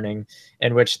machine learning,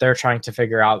 in which they're trying to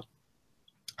figure out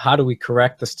how do we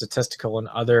correct the statistical and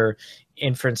other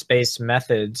inference-based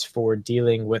methods for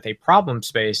dealing with a problem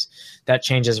space that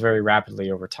changes very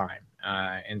rapidly over time.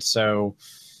 And so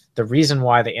the reason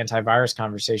why the antivirus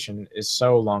conversation is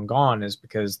so long gone is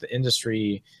because the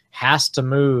industry has to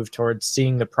move towards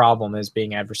seeing the problem as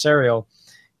being adversarial,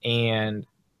 and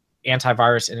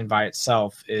antivirus in and by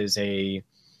itself is a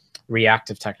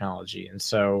reactive technology. And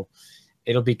so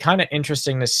it'll be kind of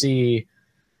interesting to see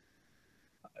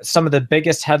some of the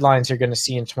biggest headlines you're going to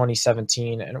see in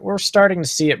 2017, and we're starting to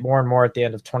see it more and more at the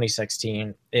end of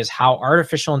 2016, is how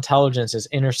artificial intelligence is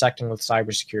intersecting with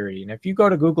cybersecurity. And if you go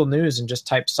to Google News and just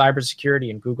type cybersecurity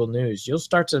in Google News, you'll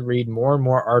start to read more and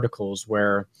more articles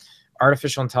where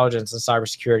artificial intelligence and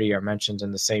cybersecurity are mentioned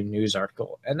in the same news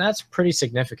article. And that's pretty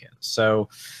significant. So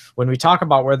when we talk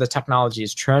about where the technology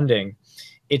is trending,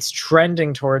 it's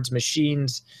trending towards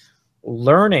machines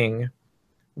learning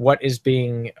what is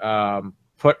being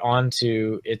put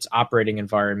onto its operating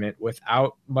environment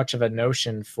without much of a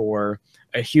notion for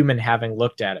a human having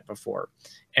looked at it before.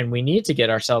 And we need to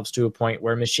get ourselves to a point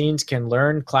where machines can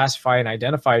learn, classify, and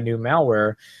identify new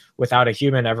malware without a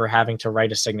human ever having to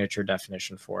write a signature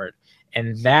definition for it.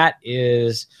 And that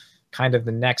is kind of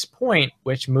the next point,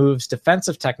 which moves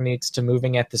defensive techniques to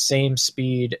moving at the same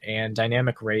speed and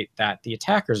dynamic rate that the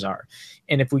attackers are.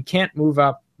 And if we can't move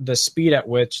up the speed at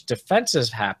which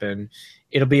defenses happen,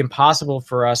 it'll be impossible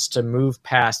for us to move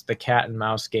past the cat and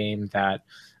mouse game that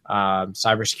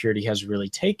cybersecurity has really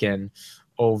taken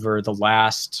over the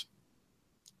last,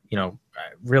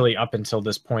 really up until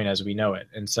this point as we know it.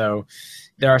 And so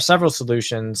there are several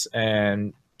solutions,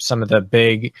 and some of the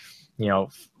big,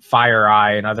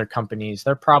 FireEye and other companies,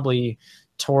 they're probably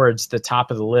towards the top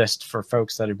of the list for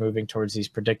folks that are moving towards these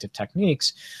predictive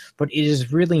techniques. But it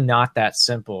is really not that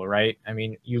simple, right? I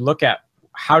mean, you look at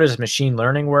how does machine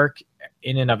learning work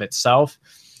in and of itself.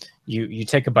 You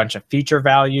take a bunch of feature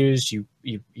values, you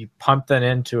pump them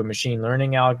into a machine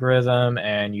learning algorithm,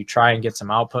 and you try and get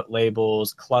some output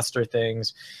labels, cluster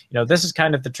things. This is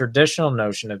kind of the traditional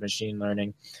notion of machine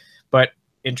learning. But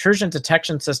intrusion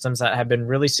detection systems that have been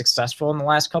really successful in the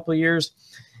last couple of years,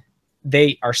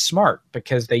 they are smart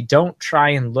because they don't try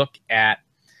and look at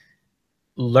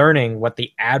learning what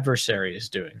the adversary is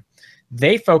doing.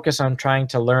 They focus on trying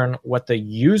to learn what the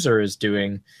user is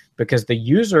doing, because the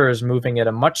user is moving at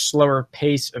a much slower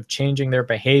pace of changing their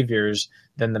behaviors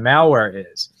than the malware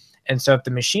is. And so if the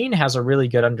machine has a really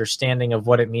good understanding of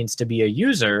what it means to be a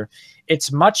user,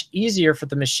 it's much easier for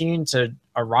the machine to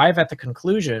arrive at the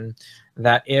conclusion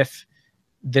that if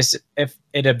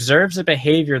it observes a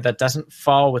behavior that doesn't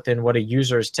fall within what a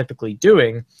user is typically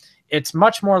doing, it's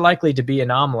much more likely to be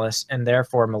anomalous and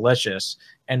therefore malicious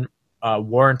and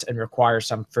warrant and require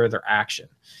some further action.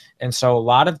 And so a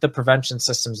lot of the prevention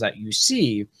systems that you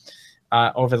see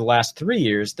over the last 3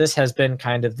 years, this has been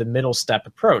kind of the middle step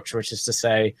approach, which is to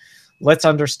say, let's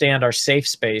understand our safe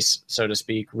space, so to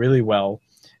speak, really well,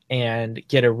 and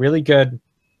get a really good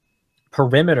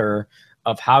perimeter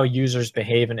of how users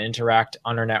behave and interact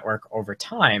on our network over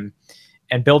time,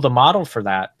 and build a model for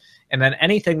that. And then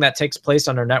anything that takes place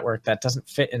on our network that doesn't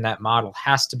fit in that model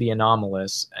has to be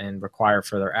anomalous and require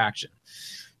further action.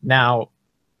 Now,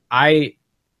 I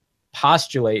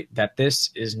postulate that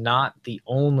this is not the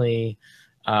only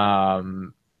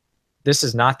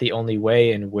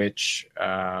way in which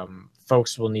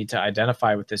folks will need to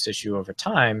identify with this issue over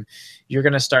time. You're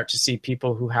going to start to see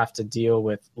people who have to deal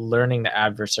with learning the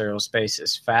adversarial space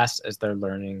as fast as they're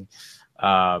learning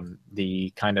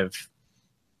the kind of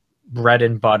bread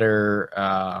and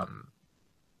butter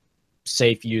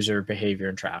safe user behavior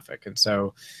and traffic. And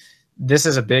so this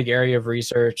is a big area of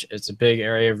research. It's a big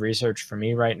area of research for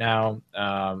me right now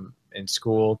in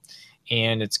school.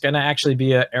 And it's going to actually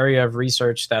be an area of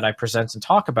research that I present and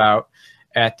talk about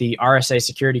at the RSA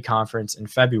Security Conference in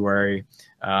February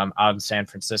out in San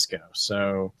Francisco.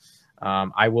 So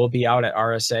I will be out at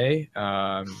RSA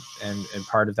and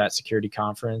part of that security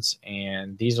conference.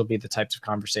 And these will be the types of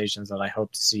conversations that I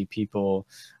hope to see people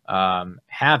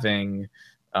having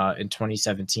in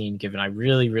 2017, given I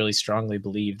really, really strongly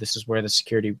believe this is where the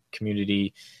security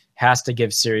community has to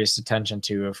give serious attention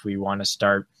to if we want to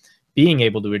start being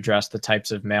able to address the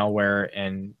types of malware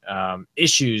and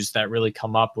issues that really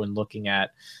come up when looking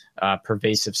at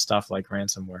pervasive stuff like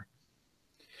ransomware.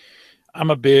 I'm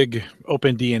a big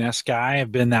OpenDNS guy.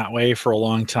 I've been that way for a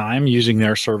long time, using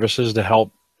their services to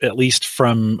help, at least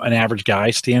from an average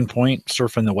guy standpoint,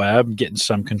 surfing the web, getting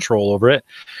some control over it.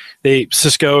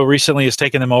 Cisco recently has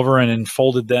taken them over and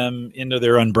folded them into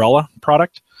their Umbrella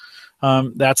product.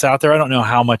 That's out there. I don't know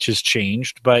how much has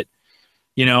changed, but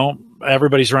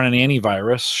everybody's running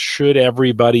antivirus. Should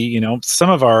everybody, some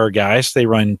of our guys, they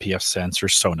run pfSense or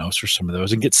Sonos or some of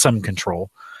those and get some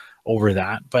control over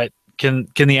that. But can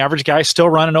the average guy still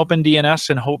run an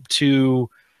OpenDNS and hope to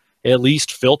at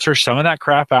least filter some of that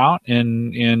crap out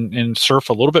and surf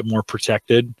a little bit more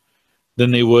protected than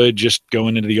they would just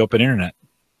going into the open internet?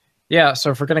 Yeah,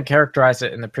 so if we're going to characterize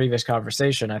it in the previous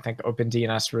conversation, I think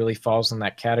OpenDNS really falls in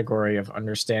that category of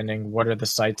understanding what are the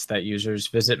sites that users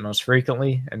visit most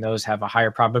frequently, and those have a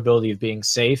higher probability of being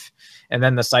safe. And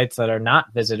then the sites that are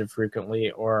not visited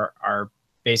frequently or are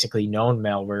basically known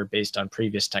malware based on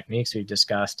previous techniques we've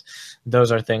discussed,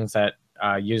 those are things that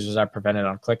users are prevented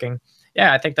on clicking.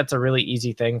 Yeah, I think that's a really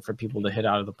easy thing for people to hit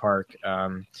out of the park.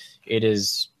 It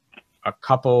is a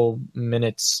couple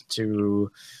minutes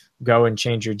to go and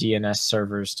change your DNS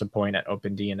servers to point at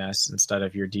OpenDNS instead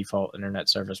of your default internet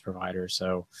service provider.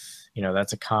 So,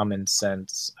 that's a common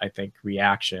sense, I think,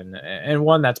 reaction, and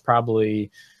one that's probably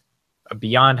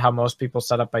beyond how most people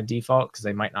set up by default because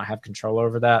they might not have control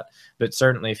over that. But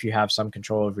certainly if you have some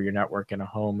control over your network in a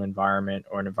home environment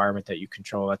or an environment that you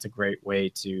control, that's a great way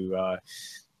to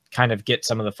kind of get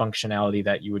some of the functionality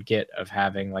that you would get of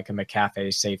having like a McAfee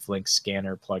SafeLink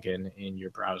scanner plugin in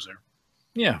your browser.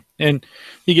 Yeah, and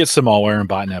you get some malware and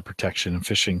botnet protection and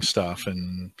phishing stuff,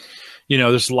 and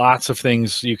there's lots of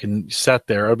things you can set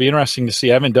there. It'll be interesting to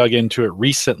see. I haven't dug into it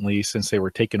recently since they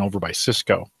were taken over by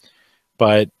Cisco,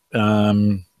 but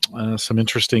some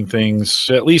interesting things,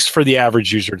 at least for the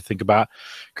average user to think about.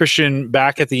 Christian,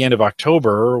 back at the end of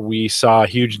October, we saw a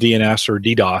huge DNS or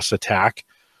DDoS attack.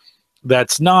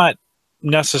 That's not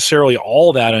necessarily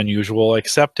all that unusual,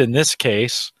 except in this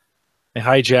case, they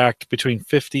hijacked between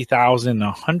 50,000 and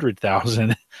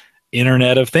 100,000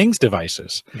 Internet of Things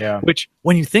devices. Yeah. Which,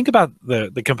 when you think about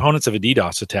the components of a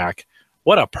DDoS attack,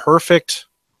 what a perfect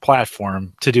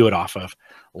platform to do it off of.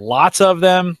 Lots of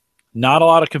them, not a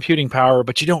lot of computing power,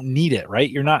 but you don't need it, right?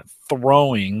 You're not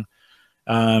throwing,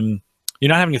 you're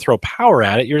not having to throw power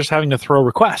at it. You're just having to throw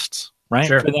requests, right?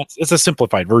 Sure. And it's a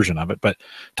simplified version of it, but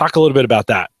talk a little bit about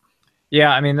that.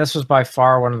 Yeah, I mean, this was by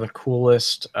far one of the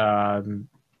coolest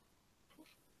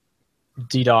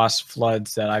DDoS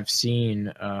floods that I've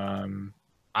seen. I'm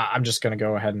just going to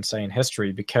go ahead and say in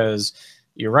history, because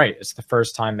you're right. It's the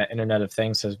first time that Internet of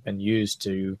Things has been used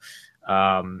to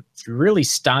really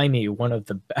stymie one of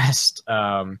the best.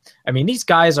 I mean, these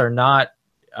guys are not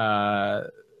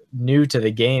new to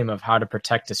the game of how to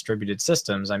protect distributed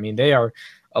systems. I mean, they are,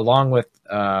 along with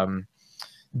DynDNS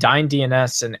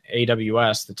and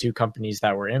AWS, the two companies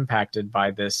that were impacted by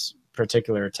this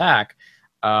particular attack,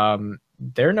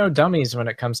 they're no dummies when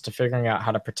it comes to figuring out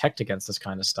how to protect against this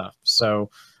kind of stuff. So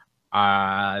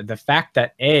the fact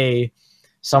that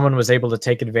someone was able to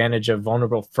take advantage of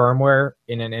vulnerable firmware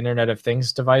in an Internet of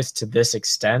Things device to this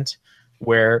extent,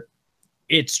 where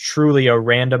it's truly a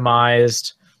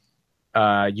randomized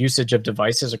usage of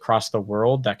devices across the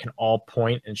world that can all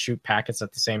point and shoot packets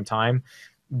at the same time,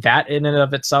 that in and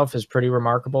of itself is pretty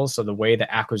remarkable. So the way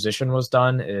the acquisition was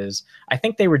done is, I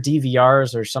think they were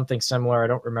DVRs or something similar. I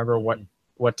don't remember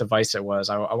what device it was.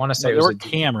 I want to say it was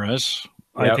cameras.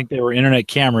 Yep. I think they were internet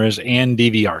cameras and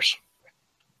DVRs.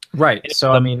 Right.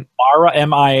 So I mean,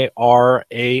 Mirai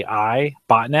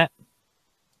botnet.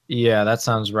 Yeah, that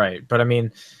sounds right. But I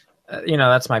mean,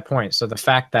 that's my point. So the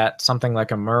fact that something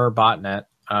like a Mir botnet,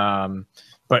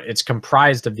 but it's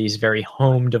comprised of these very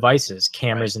home devices,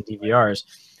 cameras and DVRs,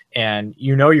 and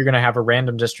you're going to have a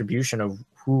random distribution of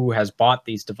who has bought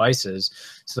these devices.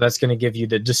 So that's going to give you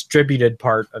the distributed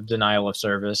part of denial of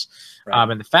service.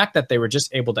 Right. And the fact that they were just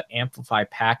able to amplify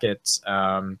packets.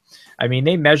 I mean,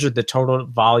 they measured the total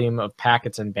volume of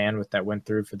packets and bandwidth that went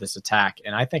through for this attack.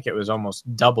 And I think it was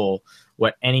almost double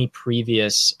what any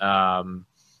previous,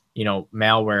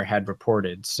 malware had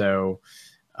reported. So,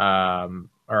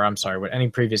 or I'm sorry, what any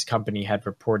previous company had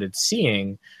reported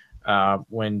seeing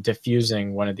when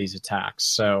diffusing one of these attacks.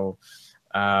 So,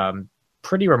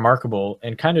 pretty remarkable,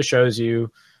 and kind of shows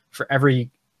you for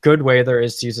every good way there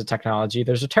is to use a technology,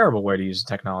 there's a terrible way to use a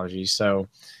technology. So,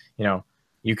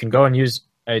 you can go and use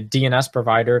a DNS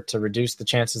provider to reduce the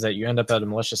chances that you end up at a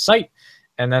malicious site.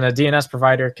 And then a DNS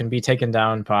provider can be taken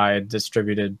down by a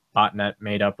distributed botnet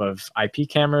made up of IP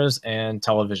cameras and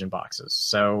television boxes.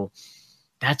 So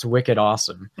that's wicked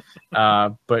awesome.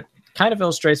 But kind of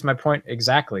illustrates my point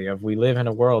exactly of we live in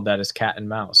a world that is cat and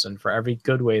mouse. And for every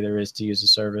good way there is to use a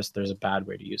service, there's a bad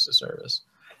way to use a service.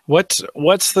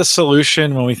 What's the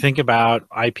solution when we think about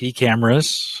IP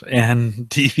cameras and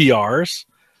DVRs?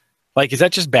 Like, is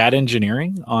that just bad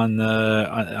engineering on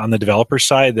the developer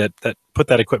side that put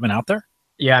that equipment out there?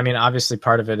 Yeah, I mean, obviously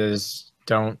part of it is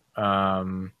don't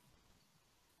write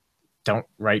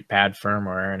bad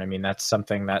firmware. And I mean, that's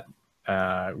something that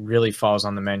really falls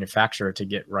on the manufacturer to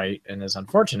get right, and is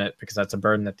unfortunate because that's a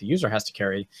burden that the user has to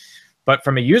carry. But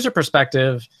from a user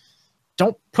perspective,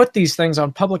 don't put these things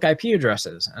on public IP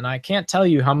addresses. And I can't tell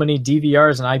you how many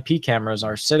DVRs and IP cameras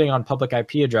are sitting on public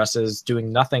IP addresses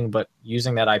doing nothing but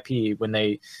using that IP when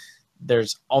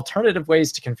there's alternative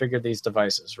ways to configure these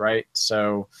devices, right?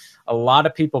 So a lot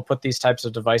of people put these types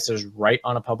of devices right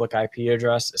on a public IP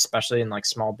address, especially in like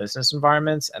small business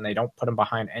environments, and they don't put them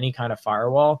behind any kind of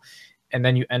firewall. And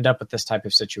then you end up with this type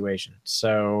of situation.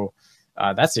 So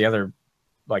that's the other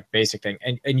like basic thing.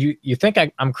 And you think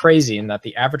I'm crazy and that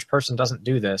the average person doesn't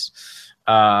do this.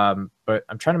 But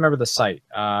I'm trying to remember the site.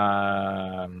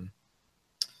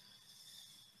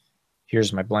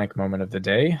 Here's my blank moment of the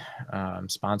day,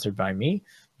 sponsored by me.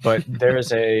 But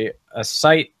there's a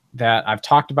site that I've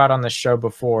talked about on this show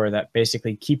before that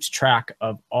basically keeps track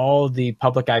of all the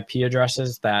public IP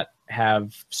addresses that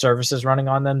have services running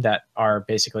on them that are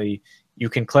basically, you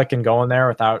can click and go in there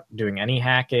without doing any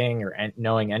hacking or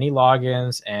knowing any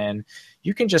logins. And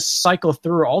you can just cycle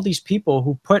through all these people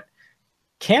who put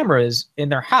cameras in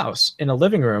their house, in a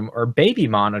living room, or baby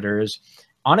monitors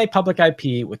on a public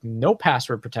IP with no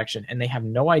password protection, and they have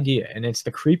no idea. And it's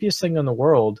the creepiest thing in the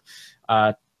world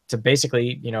to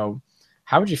basically,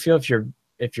 how would you feel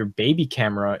if your baby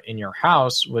camera in your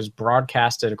house was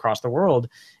broadcasted across the world?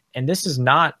 And this is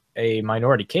not a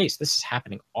minority case. This is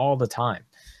happening all the time.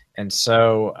 And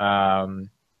so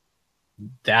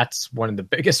that's one of the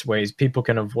biggest ways people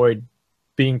can avoid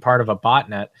being part of a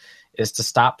botnet, is to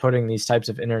stop putting these types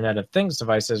of Internet of Things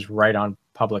devices right on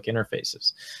public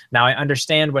interfaces. Now, I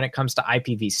understand when it comes to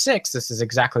IPv6, this is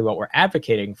exactly what we're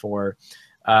advocating for.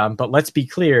 But let's be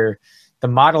clear, the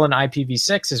model in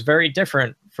IPv6 is very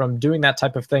different from doing that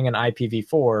type of thing in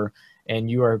IPv4,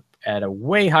 and you are at a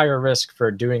way higher risk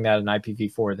for doing that in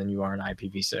IPv4 than you are in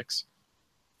IPv6.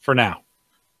 For now.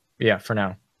 Yeah, for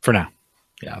now. For now.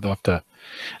 Yeah,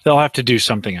 they'll have to do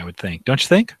something, I would think. Don't you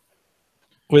think?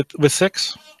 With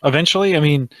 6 eventually? I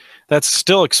mean, that's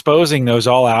still exposing those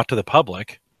all out to the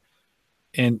public.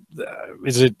 And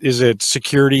is it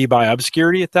security by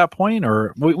obscurity at that point?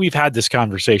 Or we've had this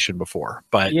conversation before,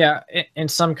 but yeah, in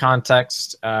some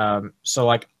context. So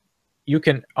like,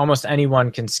 almost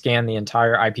anyone can scan the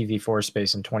entire IPv4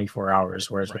 space in 24 hours,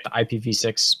 whereas with the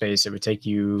IPv6 space, it would take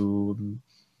you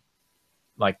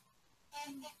like,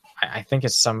 I think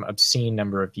it's some obscene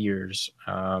number of years,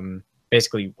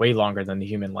 basically way longer than the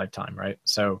human lifetime, right?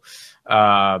 So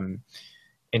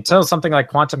until something like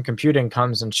quantum computing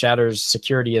comes and shatters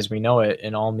security as we know it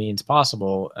in all means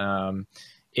possible,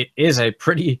 it is a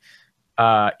pretty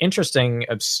interesting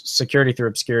security through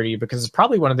obscurity, because it's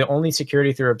probably one of the only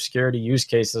security through obscurity use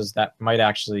cases that might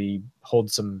actually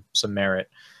hold some merit.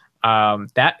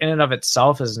 That in and of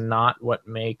itself is not what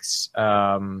makes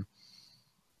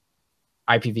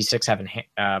IPv6 having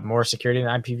more security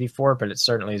than IPv4, but it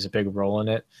certainly is a big role in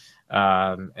it.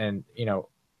 And,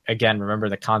 again, remember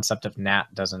the concept of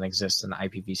NAT doesn't exist in the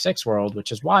IPv6 world,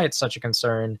 which is why it's such a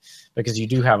concern, because you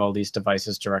do have all these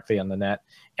devices directly on the net.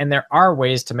 And there are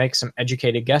ways to make some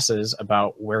educated guesses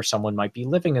about where someone might be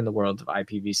living in the world of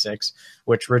IPv6,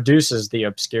 which reduces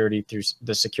the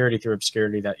security through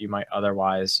obscurity that you might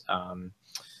otherwise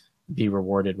be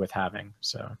rewarded with having.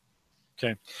 So.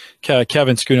 Okay.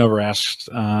 Kevin Schoonover asks,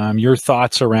 your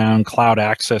thoughts around cloud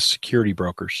access security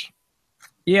brokers.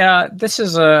 Yeah, this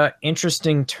is a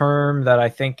interesting term that I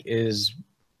think is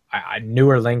a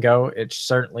newer lingo. It's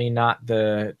certainly not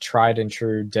the tried and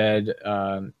true dead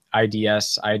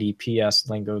IDS, IDPS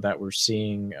lingo that we're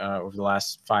seeing over the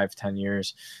last 5-10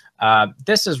 years.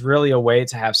 This is really a way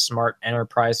to have smart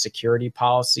enterprise security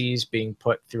policies being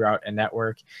put throughout a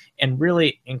network, and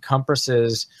really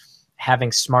encompasses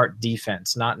having smart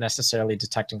defense, not necessarily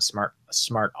detecting smart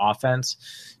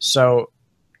offense. So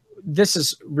this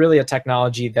is really a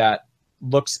technology that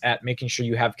looks at making sure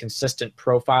you have consistent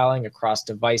profiling across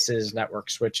devices, network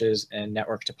switches, and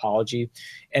network topology.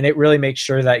 And it really makes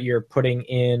sure that you're putting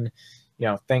in,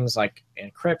 things like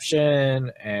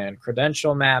encryption and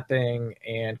credential mapping,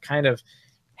 and kind of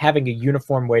having a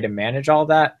uniform way to manage all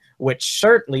that, which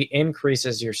certainly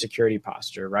increases your security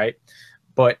posture, right?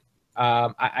 But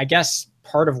I guess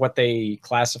part of what they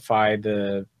classify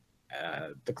the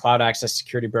cloud access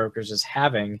security brokers as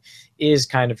having is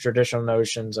kind of traditional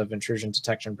notions of intrusion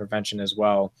detection prevention, as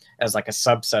well as like a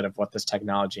subset of what this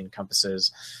technology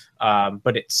encompasses.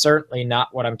 But it's certainly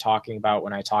not what I'm talking about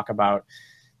when I talk about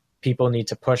people need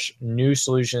to push new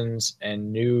solutions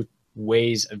and new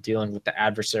ways of dealing with the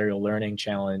adversarial learning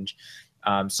challenge.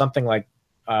 Something like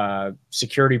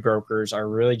security brokers are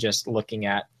really just looking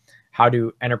at how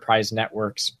do enterprise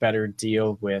networks better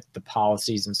deal with the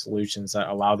policies and solutions that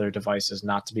allow their devices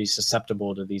not to be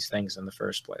susceptible to these things in the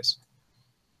first place.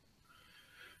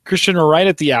 Christian, we're right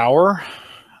at the hour.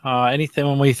 Anything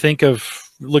when we think of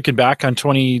looking back on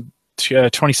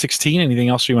 2016, anything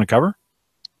else you want to cover?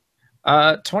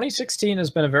 2016 has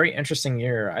been a very interesting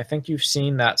year. I think you've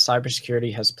seen that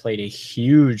cybersecurity has played a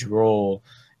huge role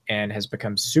and has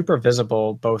become super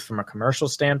visible, both from a commercial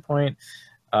standpoint.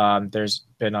 There's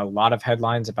been a lot of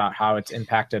headlines about how it's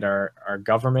impacted our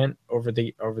government over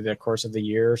the course of the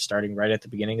year, starting right at the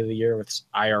beginning of the year with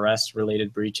IRS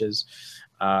related breaches.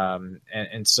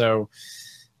 And so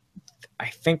I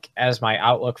think as my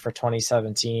outlook for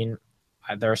 2017,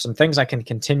 there are some things I can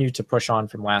continue to push on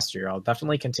from last year. I'll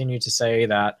definitely continue to say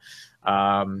that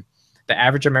the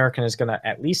average American is going to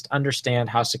at least understand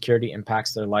how security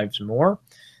impacts their lives more.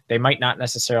 They might not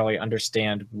necessarily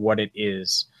understand what it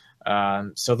is.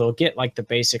 So they'll get like the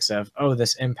basics of, oh,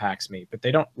 this impacts me, but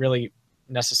they don't really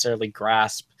necessarily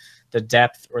grasp the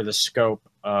depth or the scope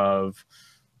of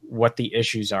what the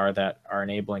issues are that are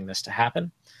enabling this to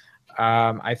happen.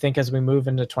 I think as we move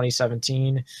into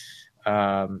 2017,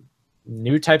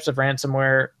 new types of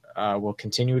ransomware will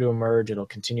continue to emerge. It'll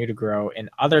continue to grow, and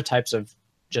other types of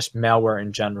just malware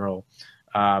in general.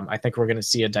 I think we're going to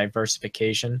see a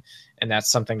diversification, and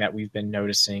that's something that we've been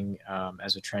noticing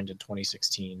as a trend in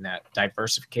 2016, that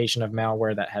diversification of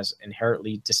malware that has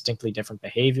inherently distinctly different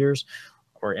behaviors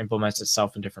or implements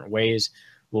itself in different ways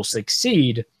will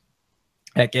succeed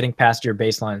at getting past your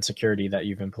baseline security that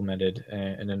you've implemented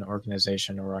in an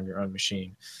organization or on your own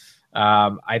machine.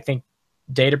 I think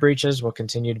data breaches will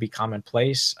continue to be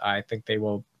commonplace. I think they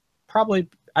will probably,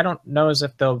 I don't know as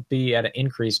if they'll be at an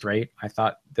increased rate. I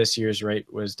thought this year's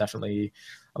rate was definitely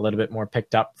a little bit more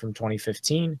picked up from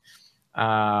 2015,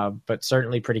 but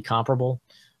certainly pretty comparable.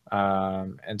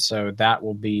 And so that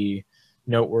will be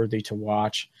noteworthy to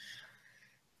watch.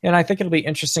 And I think it'll be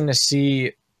interesting to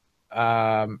see,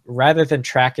 rather than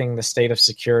tracking the state of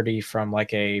security from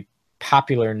like a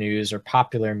popular news or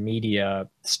popular media,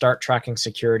 start tracking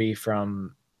security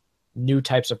from new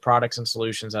types of products and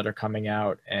solutions that are coming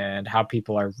out and how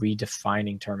people are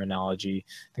redefining terminology.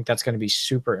 I think that's going to be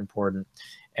super important,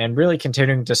 and really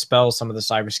continuing to dispel some of the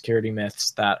cybersecurity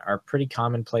myths that are pretty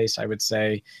commonplace, I would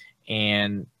say,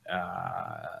 and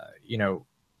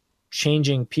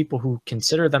changing people who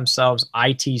consider themselves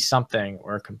IT something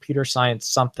or computer science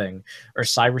something or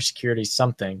cybersecurity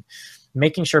something.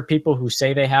 Making sure people who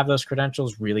say they have those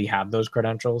credentials really have those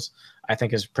credentials, I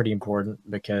think, is pretty important,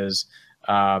 because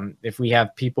if we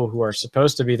have people who are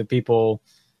supposed to be the people,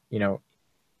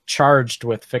 charged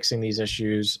with fixing these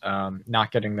issues,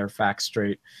 not getting their facts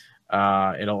straight,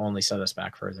 it'll only set us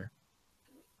back further.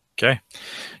 Okay.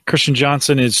 Christian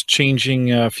Johnson is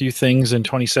changing a few things in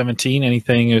 2017.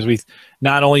 Anything as we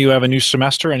not only you have a new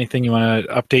semester, anything you want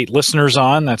to update listeners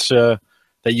on that's that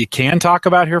you can talk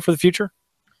about here for the future?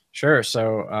 Sure.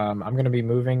 So I'm going to be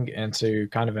moving into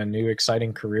kind of a new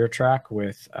exciting career track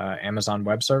with Amazon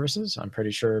Web Services. I'm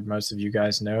pretty sure most of you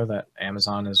guys know that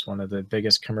Amazon is one of the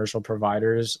biggest commercial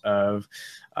providers of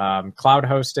cloud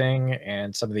hosting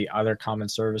and some of the other common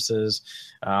services.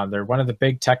 They're one of the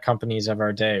big tech companies of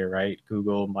our day, right?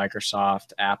 Google,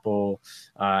 Microsoft, Apple,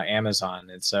 Amazon.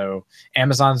 And so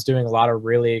Amazon's doing a lot of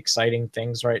really exciting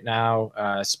things right now,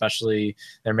 especially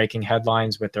they're making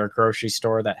headlines with their grocery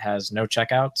store that has no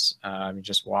checkouts. You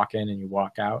just walk in and you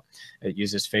walk out. It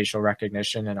uses facial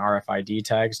recognition and RFID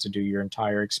tags to do your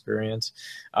entire experience.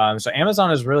 So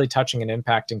Amazon is really touching and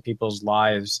impacting people's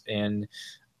lives in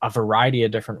a variety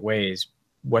of different ways.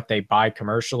 What they buy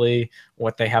commercially,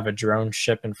 what they have a drone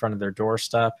ship in front of their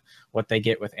doorstep, what they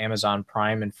get with Amazon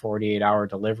Prime and 48-hour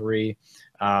delivery,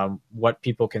 what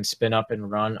people can spin up and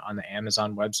run on the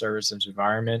Amazon Web Services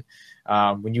environment.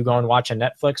 When you go and watch a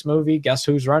Netflix movie, guess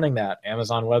who's running that?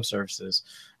 Amazon Web Services.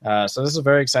 So this is a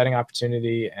very exciting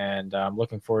opportunity, and I'm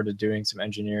looking forward to doing some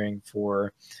engineering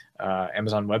for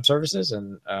Amazon Web Services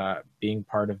and being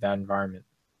part of that environment.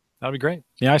 That'd be great.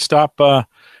 Yeah,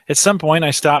 at some point I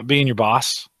stop being your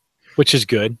boss, which is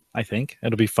good. I think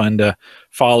it'll be fun to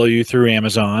follow you through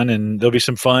Amazon, and there'll be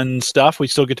some fun stuff. We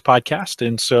still get to podcast.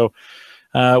 And so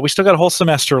we still got a whole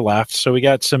semester left. So we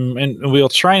got some, and we'll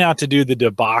try not to do the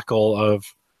debacle of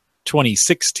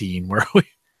 2016 where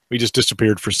we just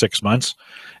disappeared for 6 months,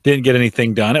 didn't get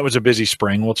anything done. It was a busy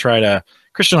spring.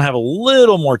 Christian will have a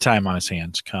little more time on his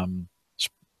hands come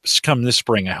this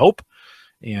spring, I hope.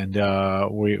 And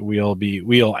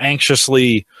we'll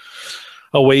anxiously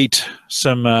await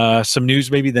some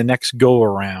news. Maybe the next go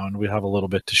around, we'll have a little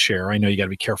bit to share. I know you got to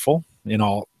be careful in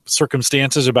all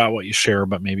circumstances about what you share,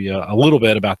 but maybe a little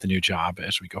bit about the new job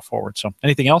as we go forward. So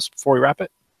anything else before we wrap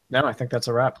it? No, I think that's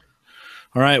a wrap.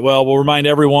 All right. Well, we'll remind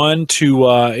everyone to,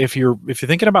 if you're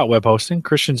thinking about web hosting,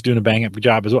 Christian's doing a bang up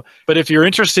job as well. But if you're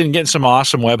interested in getting some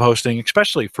awesome web hosting,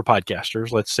 especially for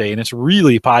podcasters, let's say, and it's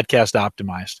really podcast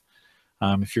optimized.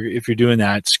 If you're doing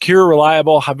that, secure,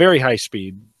 reliable, very high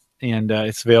speed, and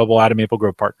it's available out of Maple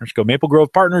Grove Partners. Go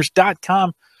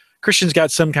maplegrovepartners.com. Christian's got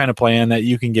some kind of plan that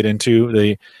you can get into.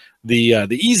 The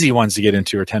easy ones to get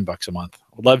into are $10 a month.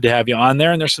 Would love to have you on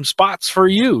there, and there's some spots for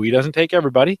you. He doesn't take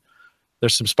everybody.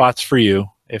 There's some spots for you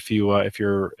if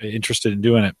you're interested in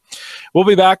doing it. We'll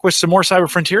be back with some more Cyber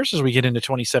Frontiers as we get into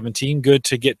 2017. Good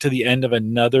to get to the end of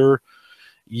another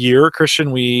year.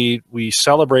 Christian, we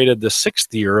celebrated the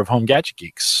 6th year of Home Gadget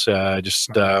Geeks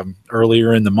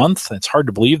earlier in the month. It's hard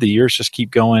to believe the years just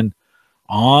keep going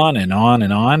on and on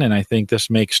and on, and I think this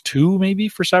makes 2 maybe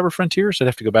for Cyber Frontiers. I'd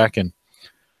have to go back and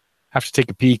have to take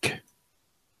a peek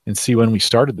and see when we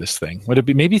started this thing. Would it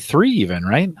be maybe 3 even,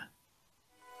 right?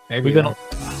 Maybe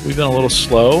we've been a little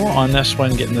slow on this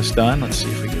one getting this done. Let's see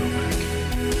if we go back.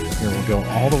 Here, we'll go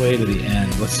all the way to the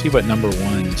end. Let's see what number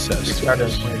 1 says. We started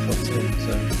in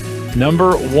 2014. So.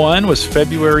 Number 1 was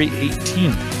February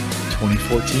 18th,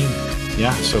 2014.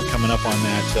 Yeah, so coming up on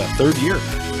that 3rd year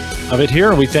of it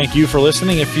here. We thank you for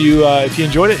listening. If you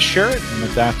enjoyed it, share it. And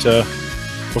with that,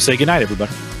 we'll say goodnight,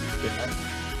 everybody.